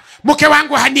unasema mke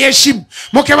wangu haniheshimu,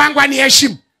 mke wangu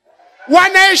haniheshimu.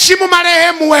 Wanaheshimu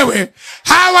marehemu, wewe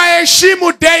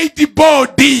hawaheshimu dead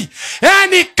body.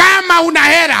 Yaani kama una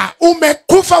hela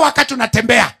umekufa wakati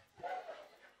unatembea.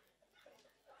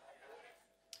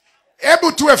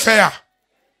 Hebu tuwe fair.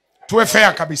 Tuwe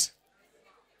fair kabisa.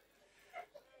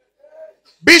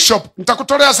 Bishop,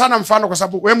 nitakutolea sana mfano kwa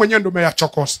sababu wewe mwenyewe ndio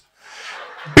umeyachokosa.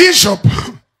 Bishop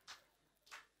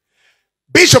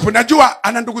najua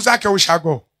ana ndugu zake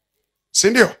ushago. Si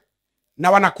ndio?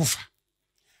 Na wanakufa.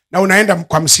 Na unaenda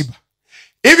kwa msiba.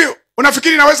 Hivi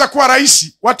unafikiri naweza kuwa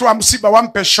rais, watu wa msiba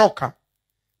wampe shoka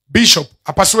Bishop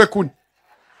apasue kuni?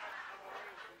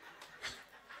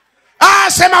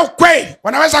 Sema ukweli,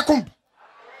 wanaweza kumpa.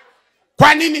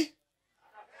 Kwa nini?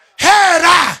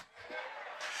 Hera.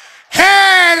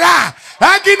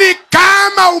 Lakini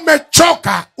kama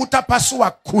umechoka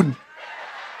utapasua kuni.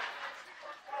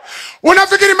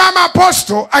 Unafikiri mama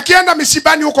Aposto akienda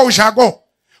misibani huko ushago,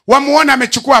 wamuona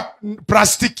amechukua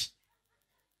plastiki,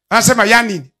 anasema ya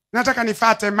nini? Nataka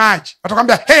nifate maji.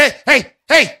 Watakwambia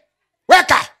hey,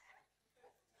 weka.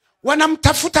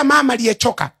 Wanamtafuta mama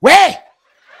aliyechoka. We,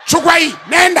 chukua hii,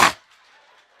 nenda.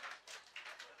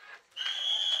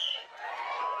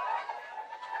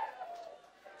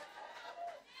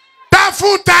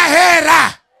 Tafuta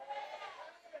hela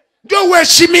ndio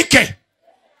uheshimike.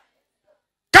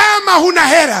 Kama huna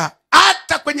hela,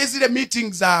 hata kwenye zile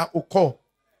meetings za ukoo,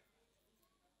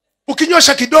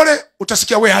 ukinyosha kidole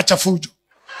utasikia we acha fujo.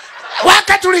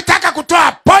 Wakati ulitaka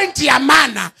kutoa pointi ya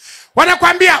maana,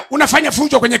 wanakuambia unafanya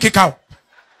fujo kwenye kikao.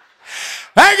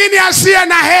 Lakini asiye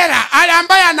na hela, ale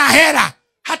ambaye ana hela,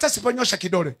 hata siponyosha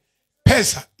kidole,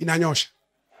 pesa inanyosha.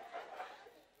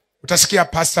 Utasikia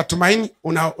Pastor Tumaini,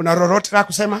 una lolote la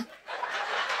kusema?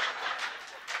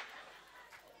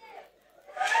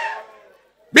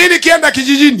 Mimi nikienda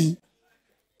kijijini,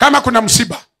 kama kuna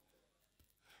msiba,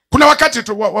 kuna wakati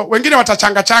tu wengine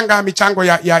watachanga michango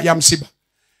ya msiba.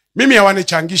 Mimi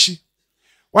hawanichangishi.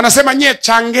 Wanasema nyie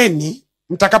changeni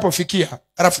mtakapofikia,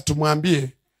 alafu tumwambie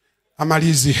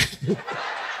amalizi.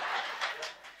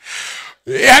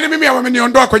 Yaani mimi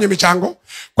wameniondoa kwenye michango.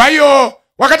 Kwa hiyo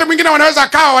wakati mwingine wanaweza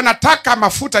kawa wanataka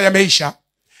mafuta yameisha,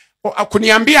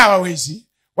 kuniambia hawawezi,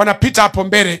 wanapita hapo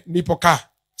mbele nilipokaa.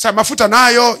 Sasa mafuta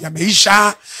nayo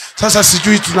yameisha, sasa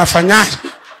sijui tunafanyaje.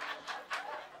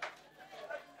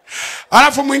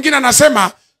 Alafu mwingine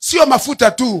anasema sio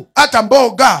mafuta tu, hata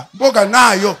mboga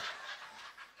nayo.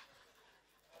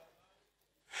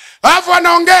 Alafu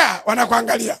wanaongea,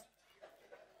 wanakuangalia.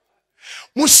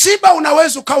 Msiba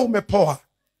unaweza ukawa umepoa,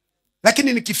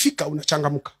 lakini nikifika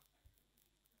unachangamuka.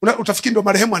 Utafikiri ndo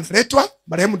marehemu analetwa,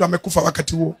 marehemu ndo amekufa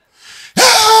wakati huo.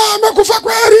 Amekufa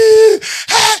kweli.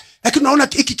 Lakini unaona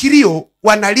hiki kilio,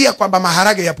 wanalia kwamba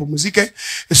maharage yapumzike,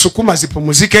 sukuma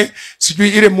zipumzike, sijui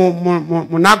ile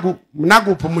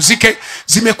mnagu upumzike,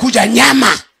 zimekuja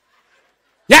nyama.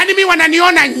 Yaani mimi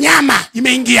wananiona nyama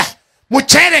imeingia,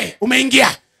 mchele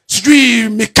umeingia, sijui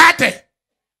mikate.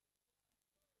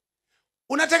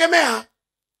 Unategemea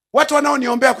watu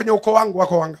wanaoniombea kwenye ukoo wangu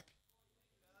wako wangapi?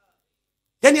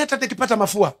 Yaani hata nikipata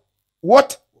mafua,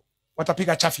 wote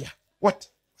watapiga chafya. Wote.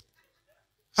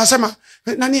 Anasema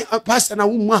nani Pastor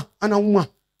anaumwa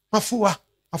mafua.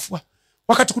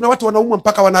 Wakati kuna watu wanaumwa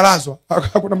mpaka wanalazwa,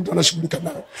 hakuna mtu anashughulika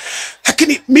nao.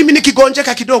 Lakini mimi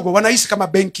nikigonjeka kidogo, wanahisi kama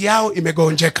benki yao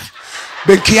imegonjeka.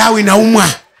 Benki yao inaumwa.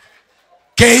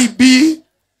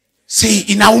 KBC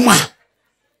inaumwa.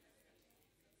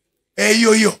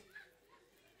 Hiyo.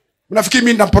 Unafikiri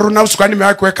mimi ninapronounce kwa nini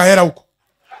nimewahi kuweka hela huko?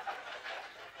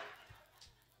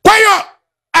 Kwa hiyo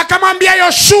akamwambia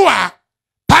Yoshua,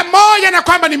 pamoja na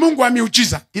kwamba ni Mungu wa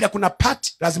miujiza, ila kuna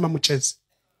part lazima mcheze.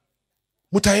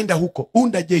 Mtaenda huko,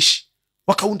 unda jeshi.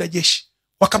 Wakaunda jeshi.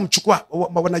 Wakamchukua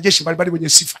wanajeshi mbalimbali wenye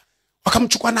sifa.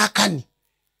 Wakamchukua na Akani.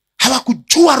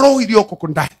 Hawakujua roho iliyoko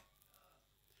ndani.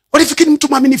 Walifikiri mtu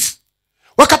mwaminifu.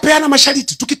 Wakapeana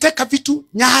masharti, tukiteka vitu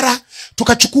nyara,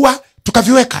 tukachukua,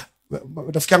 tukaviweka.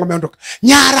 Rafiki yangu ameondoka.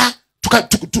 Nyara,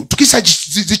 tukisa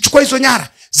zichukua hizo nyara,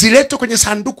 ziletwe kwenye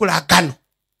sanduku la agano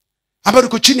ambalo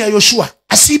liko chini ya Yoshua,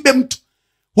 asibe mtu.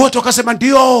 Wote wakasema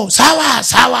ndio,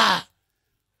 sawa.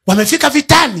 Wamefika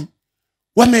vitani.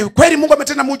 Kweli Mungu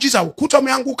ametenda muujiza, ukuta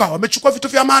umeanguka, wamechukua vitu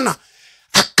vya maana.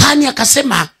 Akani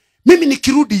akasema, mimi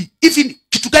nikirudi hivi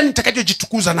kitu gani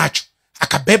nitakachojitukuza nacho?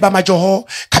 Akabeba majoho,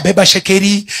 kabeba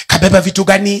shekeri, kabeba vitu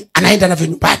gani, anaenda navyo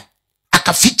nyumbani.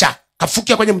 Akaficha,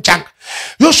 kafukia kwenye mchanga.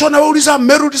 Yoshua anawauliza,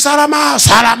 mmerudi salama?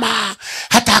 Salama.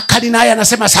 Hata Akani naye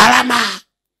anasema salama.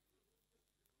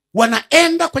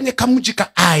 Wanaenda kwenye kamji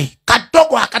ka Ai,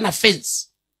 kadogo hakana fence.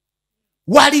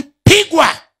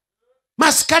 Walipigwa.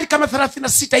 Maskari kama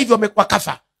 36 hivi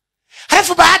wakafa.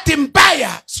 Halafu bahati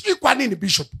mbaya, sijui kwa nini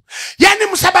bishop, yani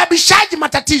msababishaji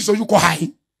matatizo yuko hai,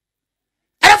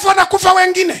 halafu wanakufa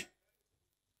wengine.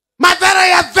 Madhara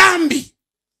ya dhambi.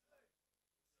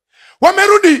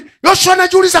 Wamerudi. Yoshua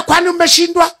anajiuliza, kwani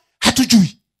mmeshindwa?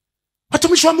 Hatujui.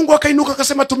 Watumishi wa Mungu wakainuka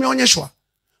wakasema, tumeonyeshwa.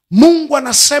 Mungu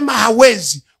anasema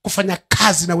hawezi kufanya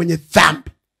kazi na wenye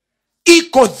dhambi.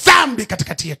 Iko dhambi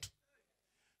katikati yetu.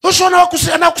 Yoshua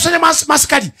anakusanya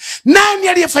maskari. Nani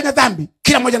aliyefanya dhambi?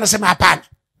 Kila mmoja anasema hapana,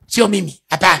 sio mimi,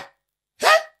 hapana.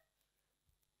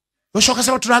 Yoshua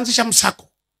akasema tunaanzisha msako.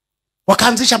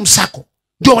 Wakaanzisha msako.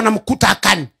 Ndio wanamkuta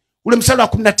Akani. Ule mstari wa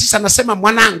 19 anasema,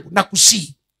 mwanangu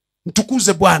nakusihi,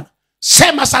 mtukuze Bwana.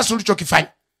 Sema sasa ulichokifanya.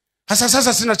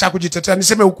 Sasa sina cha kujitetea,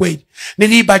 niseme ukweli.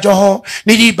 Niliiba joho,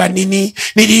 niliiba nini,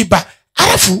 niliiba.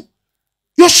 Alafu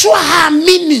Yoshua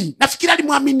haamini. Nafikiri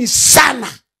alimwamini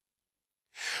sana.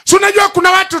 So unajua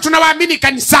kuna watu tunawaamini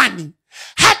kanisani,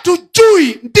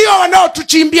 hatujui ndio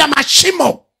wanaotuchimbia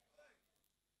mashimo.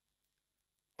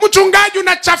 Mchungaji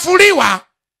unachafuliwa,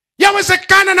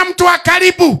 yawezekana na mtu wa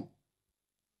karibu.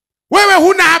 Wewe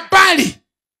huna habari,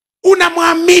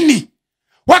 unamwamini.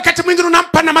 Wakati mwingine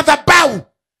unampa na madhabahu,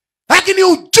 lakini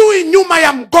hujui nyuma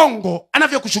ya mgongo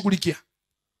anavyokushughulikia.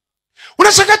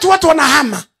 Unashangaa tu watu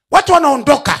wanahama, watu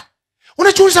wanaondoka.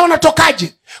 Unajiuliza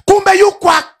wanatokaje? Kumbe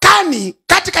yuko Akani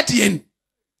katikati yenu.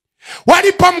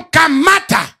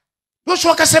 Walipomkamata,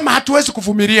 Yoshua akasema hatuwezi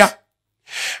kuvumilia.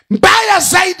 Mbaya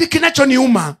zaidi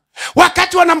kinachoniuma,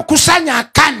 wakati wanamkusanya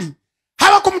Akani,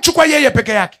 hawakumchukua yeye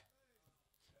peke yake,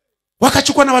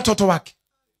 wakachukua na watoto wake.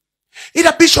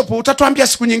 Ila bishop, utatuambia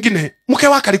siku nyingine mke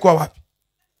wake alikuwa wapi?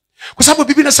 Kwa sababu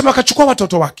Biblia inasema wakachukua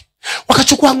watoto wake,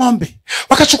 wakachukua ng'ombe,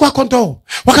 wakachukua kondoo,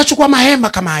 wakachukua mahema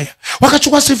kama haya,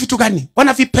 wakachukua si vitu gani,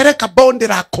 wanavipeleka bonde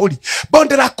la Akori.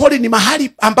 Bonde la Akori ni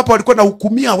mahali ambapo walikuwa na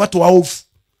hukumia watu waovu.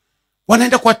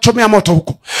 Wanaenda kuwachomea moto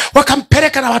huko.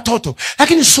 Wakampeleka na watoto.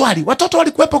 Lakini swali, watoto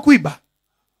walikuwepo kuiba?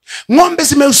 Ng'ombe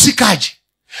zimehusikaje?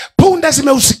 Punda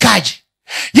zimehusikaje?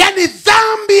 Yani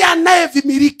dhambi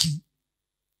anayevimiliki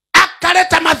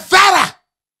akaleta madhara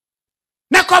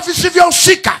na kwa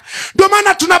visivyohusika. Ndio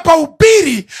maana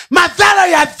tunapohubiri madhara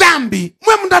ya dhambi,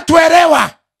 mwe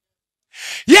mnatuelewa.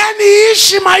 Yani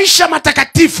ishi maisha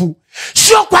matakatifu,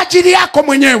 sio kwa ajili yako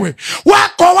mwenyewe.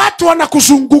 Wako watu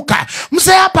wanakuzunguka.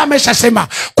 Mzee hapa ameshasema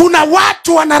kuna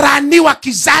watu wanalaaniwa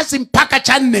kizazi mpaka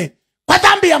cha 4 kwa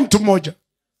dhambi ya mtu mmoja.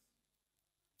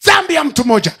 Dhambi ya mtu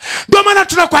mmoja. Ndio maana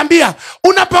tunakwambia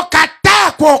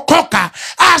unapokataa kuokoka,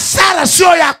 hasara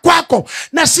sio ya kwako,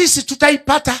 na sisi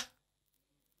tutaipata.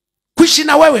 Kuishi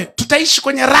na wewe, tutaishi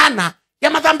kwenye rana ya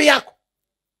madhambi yako.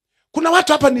 Kuna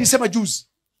watu hapa nilisema juzi,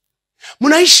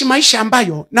 mnaishi maisha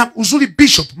ambayo, na uzuri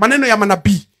bishop, maneno ya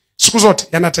manabii siku zote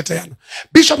yanateteana.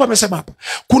 Bishop amesema hapa,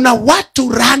 kuna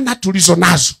watu rana tulizo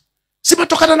nazo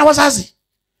zimetokana na wazazi,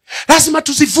 lazima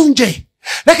tuzivunje.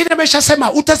 Lakini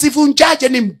ameshasema utazivunjaje?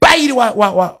 Ni mbairi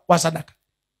wa sadaka.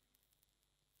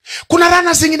 Kuna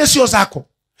rana zingine sio zako.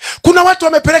 Kuna watu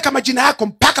wamepeleka majina yako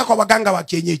mpaka kwa waganga wa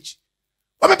kienyeji.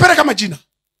 Wamepeleka majina,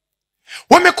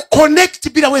 wamekuconnect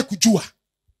bila wewe kujua.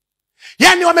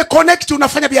 Yani wameconnect,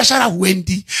 unafanya biashara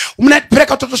huendi,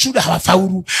 mnapeleka watoto shule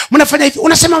hawafaulu, mnafanya hivi,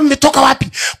 unasema mmetoka wapi?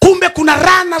 Kumbe kuna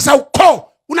rana za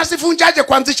ukoo. Unazivunjaje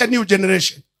kuanzisha new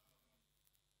generation?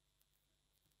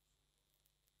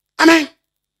 Amen.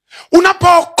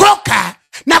 Unapookoka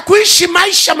na kuishi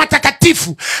maisha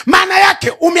matakatifu, maana yake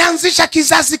umeanzisha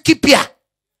kizazi kipya.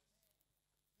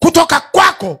 Kutoka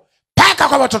kwako mpaka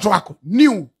kwa watoto wako,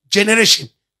 new generation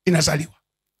inazaliwa.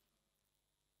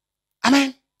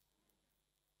 Amen.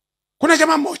 Kuna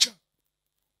jamaa mmoja,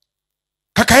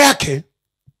 kaka yake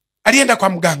alienda kwa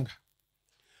mganga.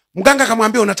 Mganga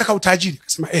akamwambia unataka utajiri?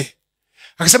 Akasema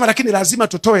Akasema lakini lazima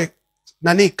tutoe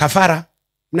kafara.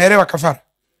 Mnaelewa kafara?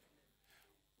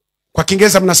 Kwa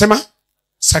Kiingereza mnasema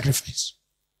sacrifice,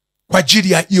 kwa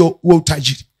ajili ya hiyo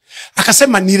utajiri.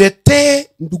 Akasema niletee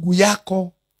ndugu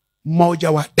yako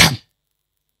mmoja wa damu.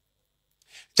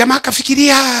 Jamaa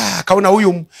akafikiria, akaona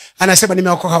huyu anasema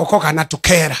nimeokoka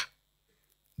anatukera,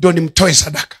 ndio nimtoe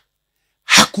sadaka.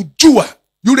 Hakujua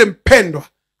yule mpendwa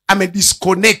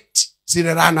amedisconnect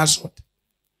zile rana zote.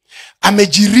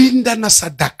 Amejirinda na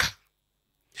sadaka,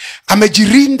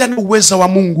 amejirinda na uwezo wa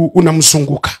Mungu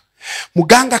unamzunguka.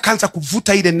 Mganga kaanza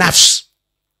kuvuta ile nafsi.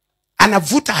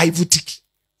 Anavuta haivutiki.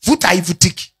 Vuta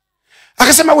haivutiki.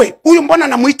 Akasema we, huyu mbona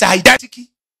namuita haidaki?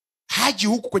 Haji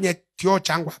huku kwenye kioo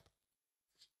changu hapa.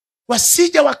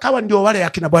 Wasija wakawa ndio wale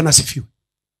akina Bwana asifiwe.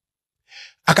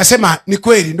 Akasema ni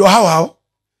kweli ndio hao.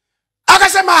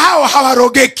 Akasema hao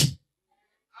hawarogeki.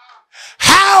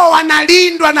 Hao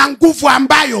wanalindwa na nguvu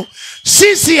ambayo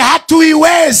sisi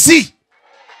hatuiwezi.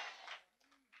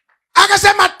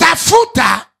 Akasema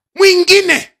tafuta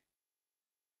mwingine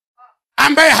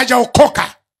ambaye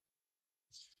hajaokoka,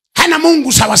 hana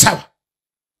Mungu sawa sawa.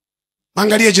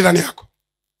 Angalia jirani yako,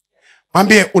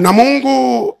 mwambie una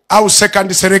Mungu au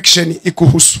second selection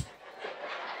ikuhusu.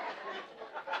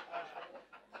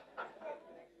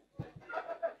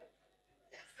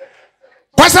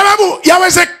 Kwa sababu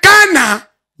yawezekana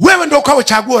wewe ndio ukawe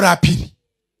chaguo la pili.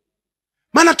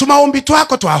 Maana tumaombi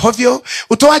twako twa hovyo,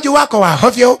 utoaji wako wa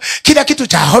hovyo, kila kitu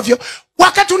cha hovyo,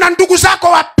 wakati una ndugu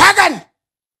zako wapagani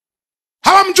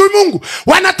hawamjui Mungu,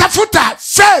 wanatafuta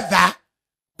fedha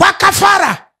kwa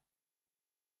kafara.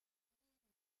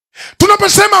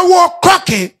 Tunaposema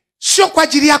uokoke, sio kwa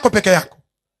ajili yako peke yako,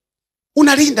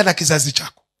 unalinda na kizazi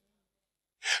chako.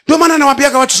 Ndio maana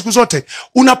nawaambiaga watu siku zote,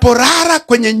 unaporara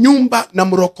kwenye nyumba na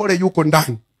mrokole yuko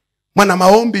ndani, mwana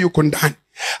maombi yuko ndani,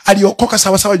 aliokoka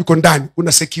sawa sawa yuko ndani,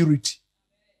 una security.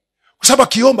 Kwa sababu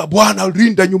akiomba, Bwana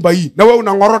linda nyumba hii, na wewe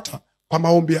unangorota kwa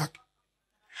maombi yake.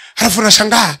 Halafu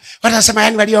unashangaa, wanasema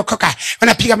yani waliokoka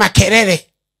wanapiga makelele.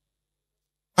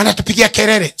 Wanatupigia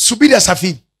kelele, subiri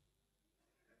asafiri.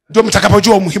 Ndio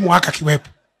mtakapojua umuhimu wake kiwepo.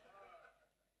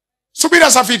 Subiri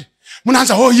asafiri.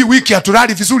 Mnaanza hii wiki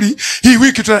hatulali vizuri, hii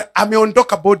wiki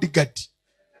ameondoka bodyguard.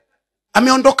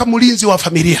 Ameondoka mlinzi wa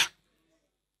familia.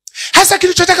 Hasa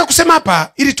kilichotaka kusema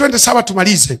hapa ili twende sawa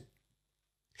tumalize.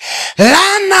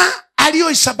 Laana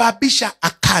aliyoisababisha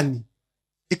Akani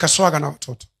ikaswaga na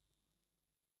watoto.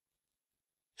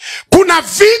 Kuna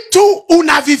vitu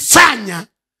unavifanya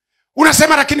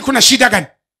unasema lakini kuna shida gani?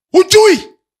 Hujui.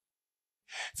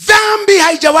 Dhambi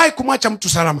haijawahi kumwacha mtu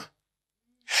salama.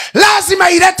 Lazima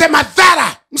ilete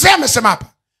madhara. Mzee amesema hapa,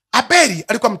 Abeli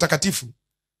alikuwa mtakatifu,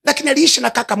 lakini aliishi na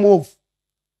kaka mwovu,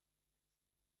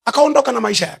 akaondoka na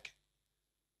maisha yake.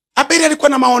 Abeli alikuwa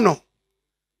na maono.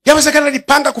 Yawezekana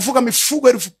alipanga kufuga mifugo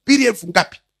 2,000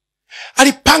 ngapi.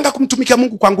 Alipanga kumtumikia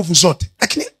Mungu kwa nguvu zote,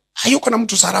 lakini hayuko na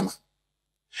mtu salama.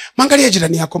 Mwangalie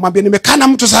jirani yako, mwambie nimekaa na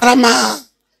mtu salama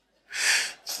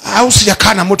au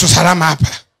sijakaa na mtu salama hapa.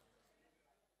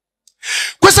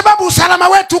 Kwa sababu usalama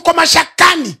wetu uko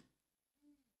mashakani.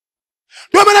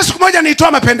 Ndio maana siku moja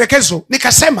nilitoa mapendekezo,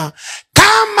 nikasema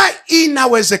kama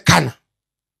inawezekana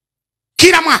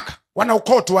kila mwaka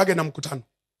wanaukoo tuwage na mkutano.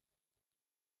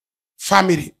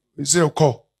 Family zile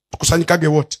ukoo tukusanyikage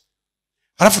wote.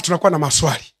 Halafu tunakuwa na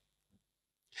maswali.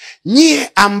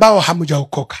 Nyie ambao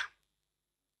hamjaokoka,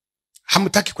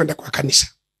 hamtaki kwenda kwa kanisa,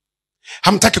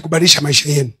 hamtaki kubadilisha maisha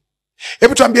yenu,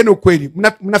 hebu tuambieni ukweli,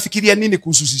 mnafikiria nini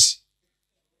kuhusu sisi?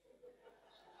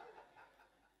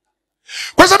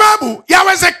 Kwa sababu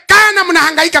yawezekana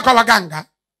mnahangaika kwa waganga,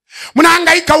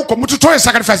 mnahangaika huko mtutoe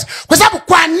sacrifice. Kwa sababu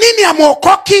kwa nini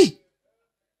hamuokoki?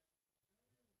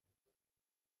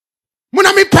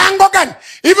 Mna mipango gani?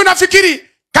 Hivi nafikiri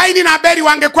Kaini na Abeli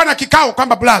wangekuwa na kikao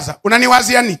kwamba blaza,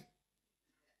 unaniwazia nini?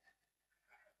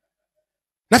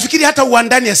 Nafikiri hata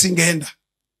uwandani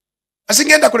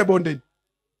asingeenda kule bondeni.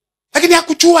 Lakini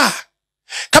hakujua.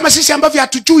 Kama sisi ambavyo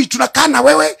hatujui, tunakaa na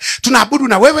wewe, tunaabudu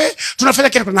na wewe, tunafanya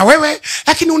kitu na wewe,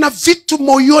 lakini una vitu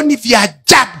moyoni vya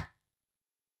ajabu.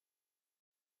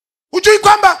 Hujui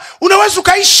kwamba unaweza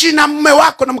ukaishi na mume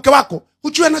wako na mke wako,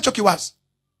 hujui anachokiwaza.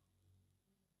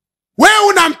 Wewe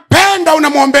unampenda,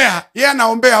 unamwombea, yeye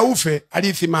anaombea ufe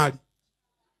alithi mali.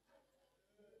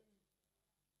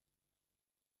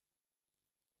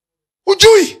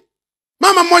 Hujui.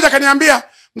 Mama mmoja kaniambia,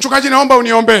 mchungaji naomba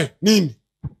uniombee. Nini?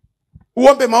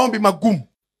 Uombe maombi magumu.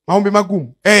 Maombi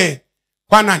magumu.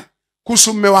 Kwa nani?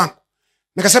 Kuhusu mume wangu.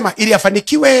 Nikasema ili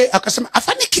afanikiwe. Akasema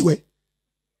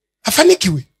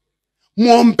afanikiwe.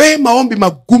 Muombe maombi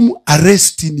magumu,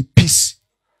 arrest in peace.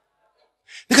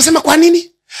 Nikasema kwa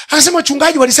nini? Akasema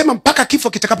wachungaji walisema mpaka kifo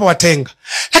kitakapowatenga.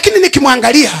 Lakini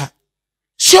nikimwangalia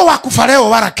sio wa kufa leo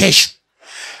wala kesho.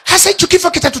 Hasa hicho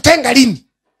kifo kitatutenga lini?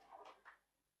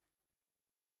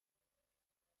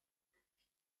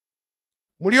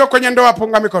 Mulio kwenye ndoa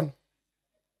punga mikono.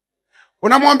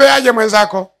 Unamwombeaje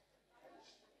mwenzako?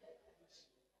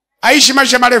 Aishi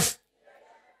maisha marefu?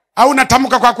 Au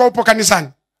unatamka kwa upo kanisani?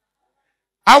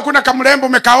 Au kuna kamrembo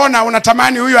umekaona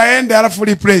unatamani huyu aende alafu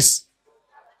replace?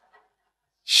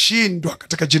 Shindwa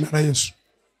katika jina la Yesu.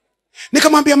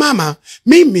 Nikamwambia mama,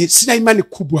 mimi sina imani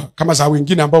kubwa kama za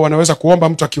wengine ambao wanaweza kuomba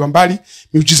mtu akiwa mbali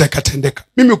miujiza ikatendeka.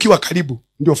 Mimi ukiwa karibu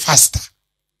ndio faster.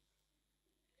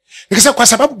 Nikasema kwa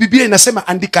sababu Biblia inasema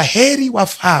andika heri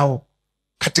wafao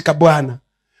katika Bwana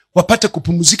wapate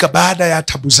kupumzika baada ya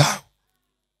taabu zao.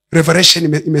 Revelation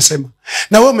imesema.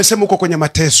 Na wewe umesema uko kwenye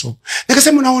mateso.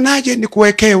 Nikasema unaonaje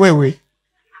nikuwekee wewe?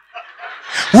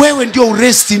 Wewe ndio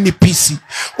uresti in peace.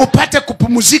 Upate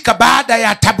kupumzika baada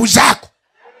ya taabu zako.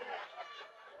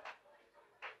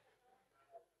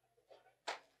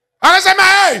 Akasema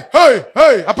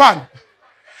hey, hapana.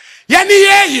 Yaani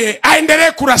yeye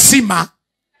aendelee kurasima,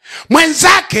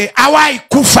 mwenzake awai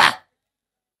kufa.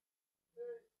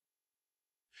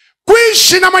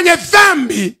 Kuishi na mwenye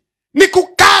dhambi ni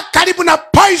kukaa karibu na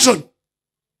poison.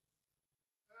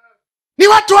 Ni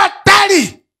watu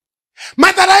hatari.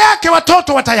 Madhara yake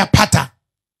watoto watayapata.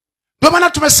 Ndio maana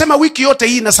tumesema wiki yote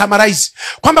hii na summarize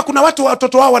kwamba kuna watu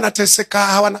watoto wao wanateseka,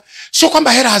 hawana, sio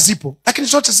kwamba hela hazipo, lakini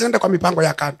zote zinaenda kwa mipango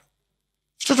ya kando.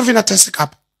 Watoto vinateseka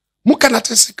hapa. Mke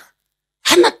anateseka.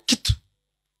 Hana kitu.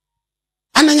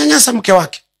 Ananyanyasa mke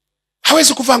wake.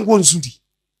 Hawezi kuvaa nguo nzuri.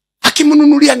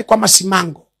 Akimnunulia ni kwa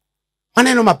masimango.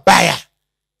 Maneno mabaya.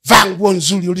 Vaa nguo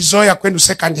nzuri ulizoea kwenda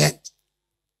second hand.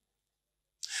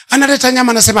 Analeta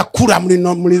nyama anasema kula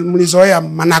mlizoea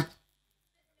managu.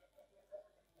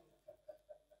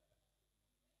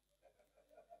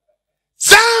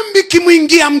 Dhambi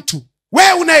kimuingia mtu,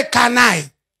 wewe unayekaa naye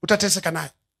utateseka naye.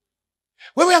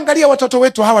 Wewe angalia watoto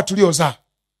wetu hawa tuliozaa.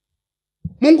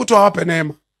 Mungu tu awape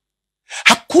neema.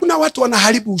 Hakuna watu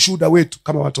wanaharibu ushuhuda wetu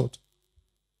kama watoto.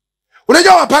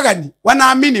 Unajua wapagani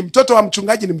wanaamini mtoto wa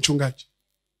mchungaji ni mchungaji.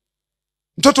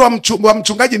 Mtoto wa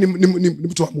mchungaji ni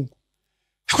mtu wa Mungu.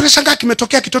 Hakuna shangaa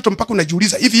kimetokea kitoto mpaka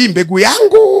unajiuliza hivi hii mbegu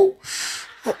yangu?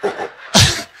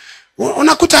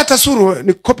 Unakuta hata suru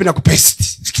ni copy na kupaste.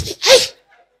 Hey.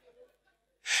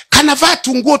 Kanavaa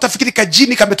tu nguo utafikiri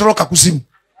kajini kametoroka kuzimu.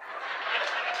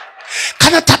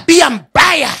 Kana tabia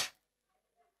mbaya.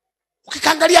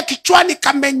 Ukikangalia kichwani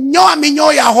kamenyoa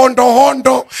minyoo ya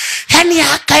hondo. Yaani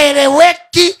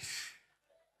hakaeleweki.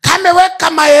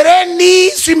 Kameweka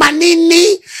mahereni, si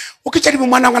manini. Ukijaribu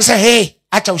mwanangu anasema, "Hey,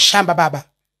 acha ushamba baba.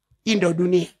 Hii ndio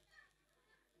dunia."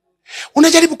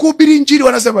 Unajaribu kuhubiri injili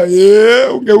wanasema,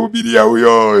 ungehubiria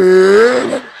huyo."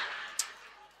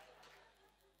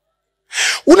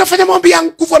 Unafanya mambo ya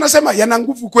nguvu wanasema, "Yana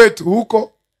nguvu kwetu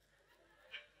huko."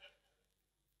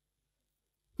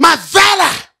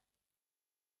 Madhara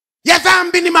ya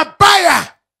dhambi ni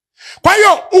mabaya. Kwa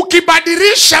hiyo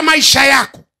ukibadilisha maisha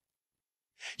yako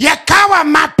yakawa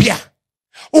mapya,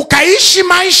 ukaishi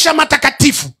maisha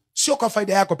matakatifu, sio kwa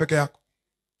faida yako peke yako,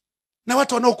 na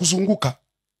watu wanaokuzunguka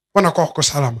wanakuwa wako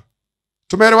salama.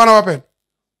 Tumeelewana wapendwa?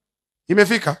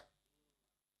 Imefika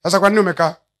sasa. Kwa nini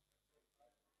umekaa?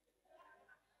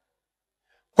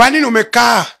 Kwa nini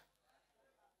umekaa?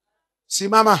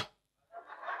 Simama.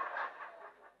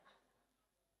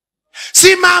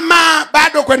 Simama.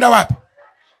 Bado kwenda wapi?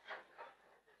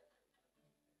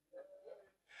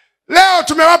 Leo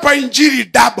tumewapa injili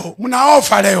double. Mna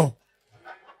ofa leo.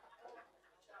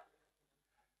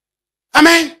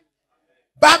 Amen.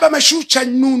 Baba ameshusha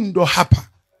nyundo hapa.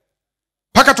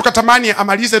 Paka tukatamani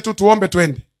amalize tu tuombe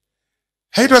twende.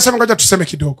 Hei tunasema ngoja tuseme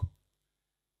kidogo.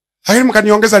 Lakini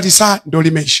mkaniongeza lisaa ndio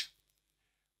limeisha.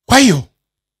 Kwa hiyo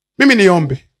mimi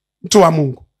niombe mtu wa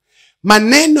Mungu.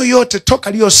 Maneno yote toka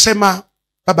aliyosema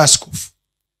baba askofu,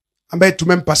 ambaye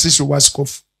tumempa sisi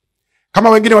uaskofu. Kama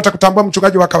wengine watakutambua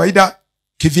mchungaji wa kawaida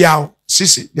kivyao,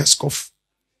 sisi ni askofu.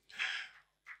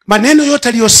 Maneno yote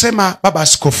aliyosema baba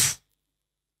askofu,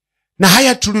 na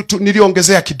haya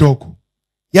niliongezea kidogo,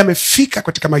 yamefika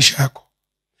katika maisha yako.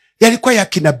 Yalikuwa ya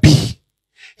kinabii,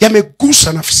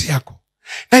 yamegusa nafsi yako.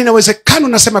 Na inawezekana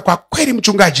unasema kwa kweli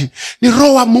mchungaji, ni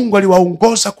Roho wa Mungu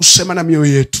aliwaongoza kusema na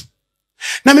mioyo yetu.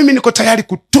 Na mimi niko tayari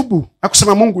kutubu na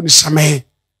kusema Mungu nisamehe.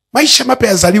 Maisha mapya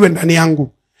yazaliwe ndani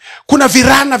yangu. Kuna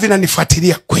virana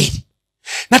vinanifuatilia kweli.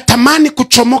 Natamani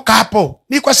kuchomoka hapo.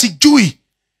 Nilikuwa sijui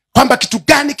kwamba kitu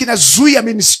gani kinazuia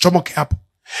mimi nisichomoke hapo.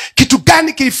 Kitu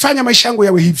gani kilifanya maisha yangu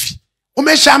yawe hivi.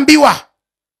 Umeshaambiwa.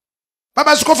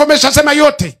 Baba askofu ameshasema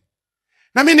yote.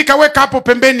 Na mimi nikaweka hapo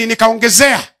pembeni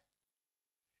nikaongezea.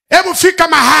 Hebu fika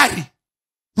mahali,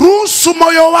 ruhusu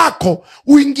moyo wako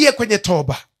uingie kwenye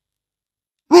toba.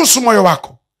 Ruhusu moyo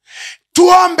wako.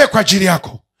 Tuombe kwa ajili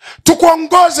yako.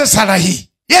 Tukuongoze sala hii.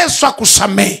 Yesu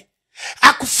akusamehe.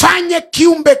 Akufanye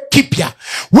kiumbe kipya.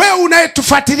 Wewe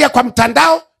unayetufuatilia kwa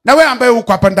mtandao na wewe ambaye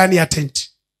uko hapa ndani ya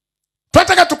tenti.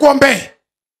 Tunataka tukuombee.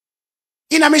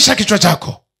 Inamisha kichwa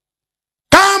chako.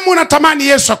 Kama unatamani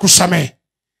Yesu akusamehe,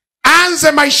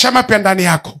 anze maisha mapya ndani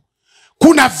yako.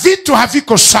 Kuna vitu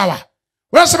haviko sawa.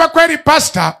 Unasema kweli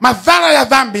pastor, madhara ya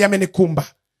dhambi yamenikumba.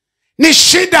 Ni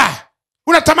shida.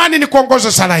 Unatamani ni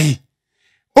kuongoze sala hii.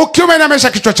 Ukiwa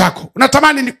umeinamisha kichwa chako,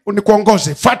 unatamani ni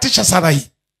kuongoze, fuatisha sala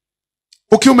hii.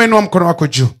 Ukiwa umeinua mkono wako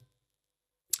juu.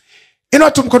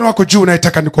 Inua tu mkono wako juu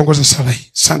unayetaka ni kuongoze sala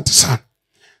hii. Asante sana.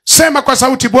 Sema kwa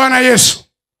sauti, Bwana Yesu,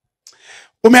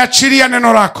 umeachilia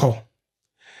neno lako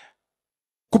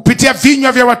kupitia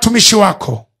vinywa vya watumishi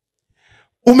wako.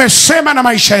 Umesema na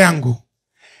maisha yangu.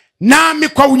 Nami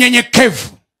kwa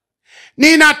unyenyekevu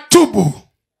ninatubu.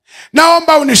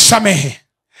 Naomba unisamehe.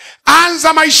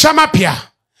 Anza maisha mapya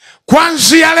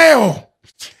kuanzia leo.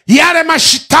 Yale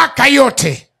mashitaka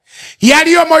yote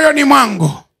yaliyo moyoni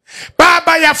mwangu,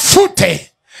 Baba,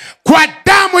 yafute kwa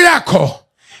damu yako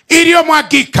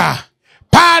iliyomwagika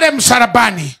pale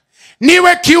msalabani.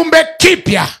 Niwe kiumbe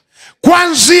kipya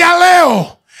kuanzia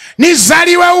leo.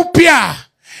 Nizaliwe upya.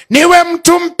 Niwe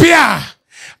mtu mpya.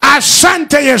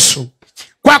 Asante Yesu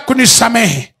kwa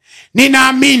kunisamehe.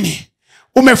 Ninaamini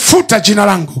umefuta jina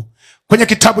langu kwenye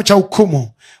kitabu cha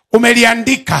hukumu.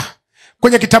 Umeliandika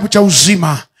kwenye kitabu cha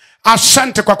uzima.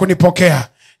 Asante kwa kunipokea.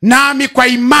 Nami kwa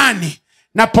imani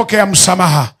napokea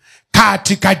msamaha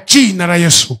katika jina la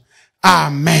Yesu.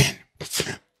 Amen.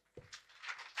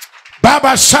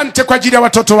 Baba, asante kwa ajili ya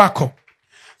watoto wako.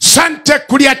 Asante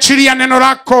kuliachilia neno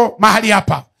lako mahali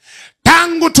hapa.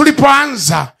 Tangu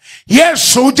tulipoanza,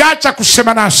 Yesu, hujaacha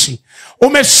kusema nasi.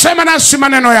 Umesema nasi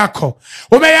maneno yako.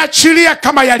 Umeachilia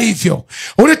kama yalivyo.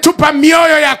 Ulitupa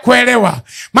mioyo ya kuelewa,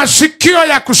 masikio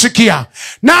ya kusikia.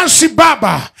 Nasi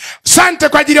Baba, asante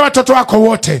kwa ajili ya watoto wako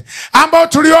wote ambao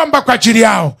tuliomba kwa ajili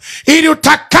yao ili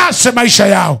utakase maisha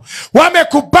yao.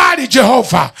 Wamekubali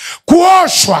Jehova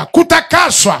kuoshwa,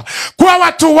 kutakaswa, kuwa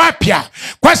watu wapya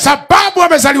kwa sababu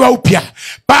wamezaliwa upya.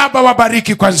 Baba,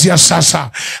 wabariki kuanzia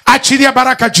sasa. Achilia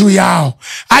baraka juu yao.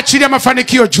 Achilia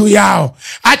mafanikio juu yao.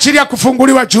 Achilia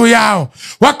kufunguliwa juu yao.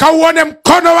 Wakauone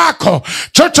mkono wako.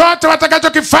 Chochote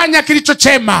watakachokifanya kilicho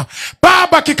chema,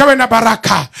 Baba, kikawe na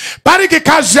baraka. Bariki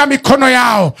kazi ya mikono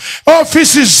yao,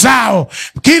 ofisi zao,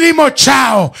 kilimo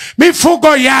chao,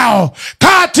 mifugo yao,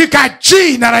 katika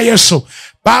jina la Yesu.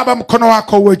 Baba, mkono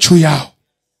wako uwe juu yao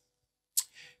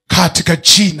katika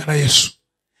jina la Yesu.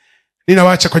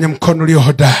 Ninawacha kwenye mkono ulio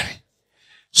hodari.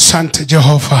 Asante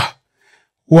Jehova.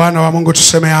 Wana wa Mungu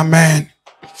tuseme amen.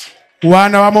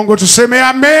 Wana wa Mungu tuseme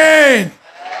amen.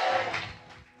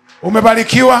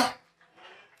 Umebarikiwa.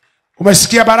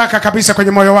 Umesikia baraka kabisa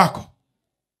kwenye moyo wako.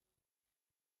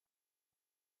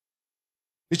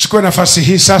 Nichukue nafasi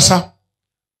hii sasa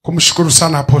kumshukuru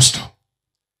sana Apostle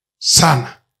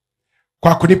sana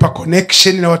kwa kunipa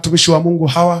connection na watumishi wa Mungu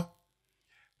hawa.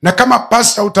 Na kama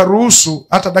pastor utaruhusu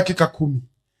hata dakika 10.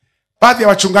 Baadhi ya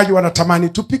wachungaji wanatamani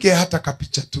tupige hata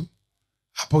kapicha tu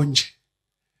hapo nje.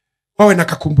 Wawe na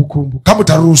kakumbukumbu. Kama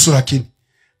utaruhusu, lakini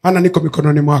maana niko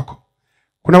mikononi mwako.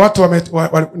 Kuna watu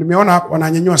nimeona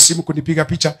wananyanyua simu kunipiga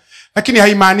picha, lakini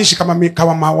haimaanishi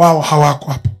kama wao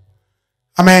hawako hapo.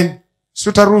 Amen. Si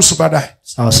utaruhusu baadaye?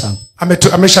 Sawa sawa.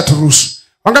 Ameshaturuhusu.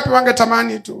 Wangapi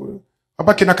wangetamani tu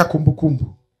wabaki na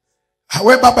kakumbukumbu?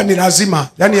 We baba, ni lazima.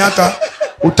 Yaani hata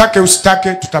utake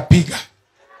usitake tutapiga.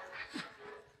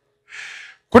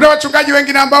 Kuna wachungaji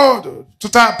wengine ambao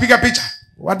tutapiga picha.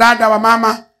 Wadada, wa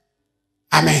mama.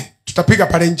 Amen. Tutapiga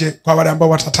pale nje kwa wale ambao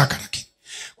watataka. Lakini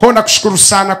kwa hiyo nakushukuru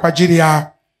sana kwa ajili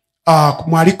ya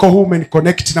mwaliko huu.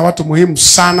 Umeniconnect na watu muhimu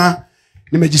sana.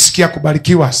 Nimejisikia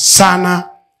kubarikiwa sana.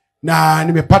 Na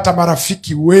nimepata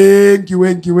marafiki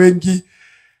wengi.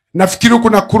 Nafikiri huku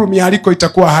Nakuru mialiko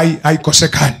itakuwa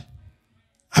haikosekani.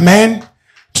 Amen.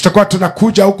 Tutakuwa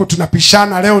tunakuja huku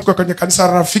tunapishana. Leo tuko kwenye kanisa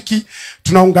la rafiki,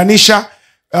 tunaunganisha.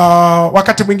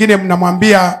 Wakati mwingine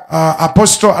mnamwambia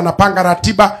Apostle anapanga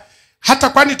ratiba. Hata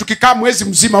kwani tukikaa mwezi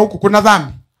mzima huku kuna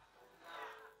dhambi?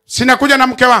 Sina kuja na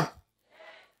mke wangu.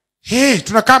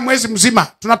 Tunakaa mwezi mzima.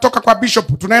 Tunatoka kwa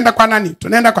bishop, tunaenda kwa nani?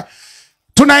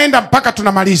 Tunaenda mpaka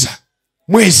tunamaliza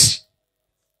mwezi.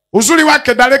 Uzuri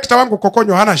wake director wangu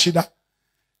Kokonyo hana shida.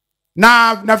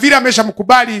 Na vile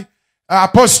ameshamkubali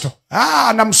Apostle.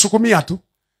 Anamsukumia tu.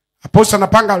 Apostle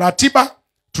anapanga ratiba,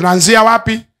 tunaanzia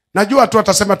wapi? Najua tu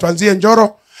atasema tuanzie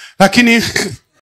Njoro, lakini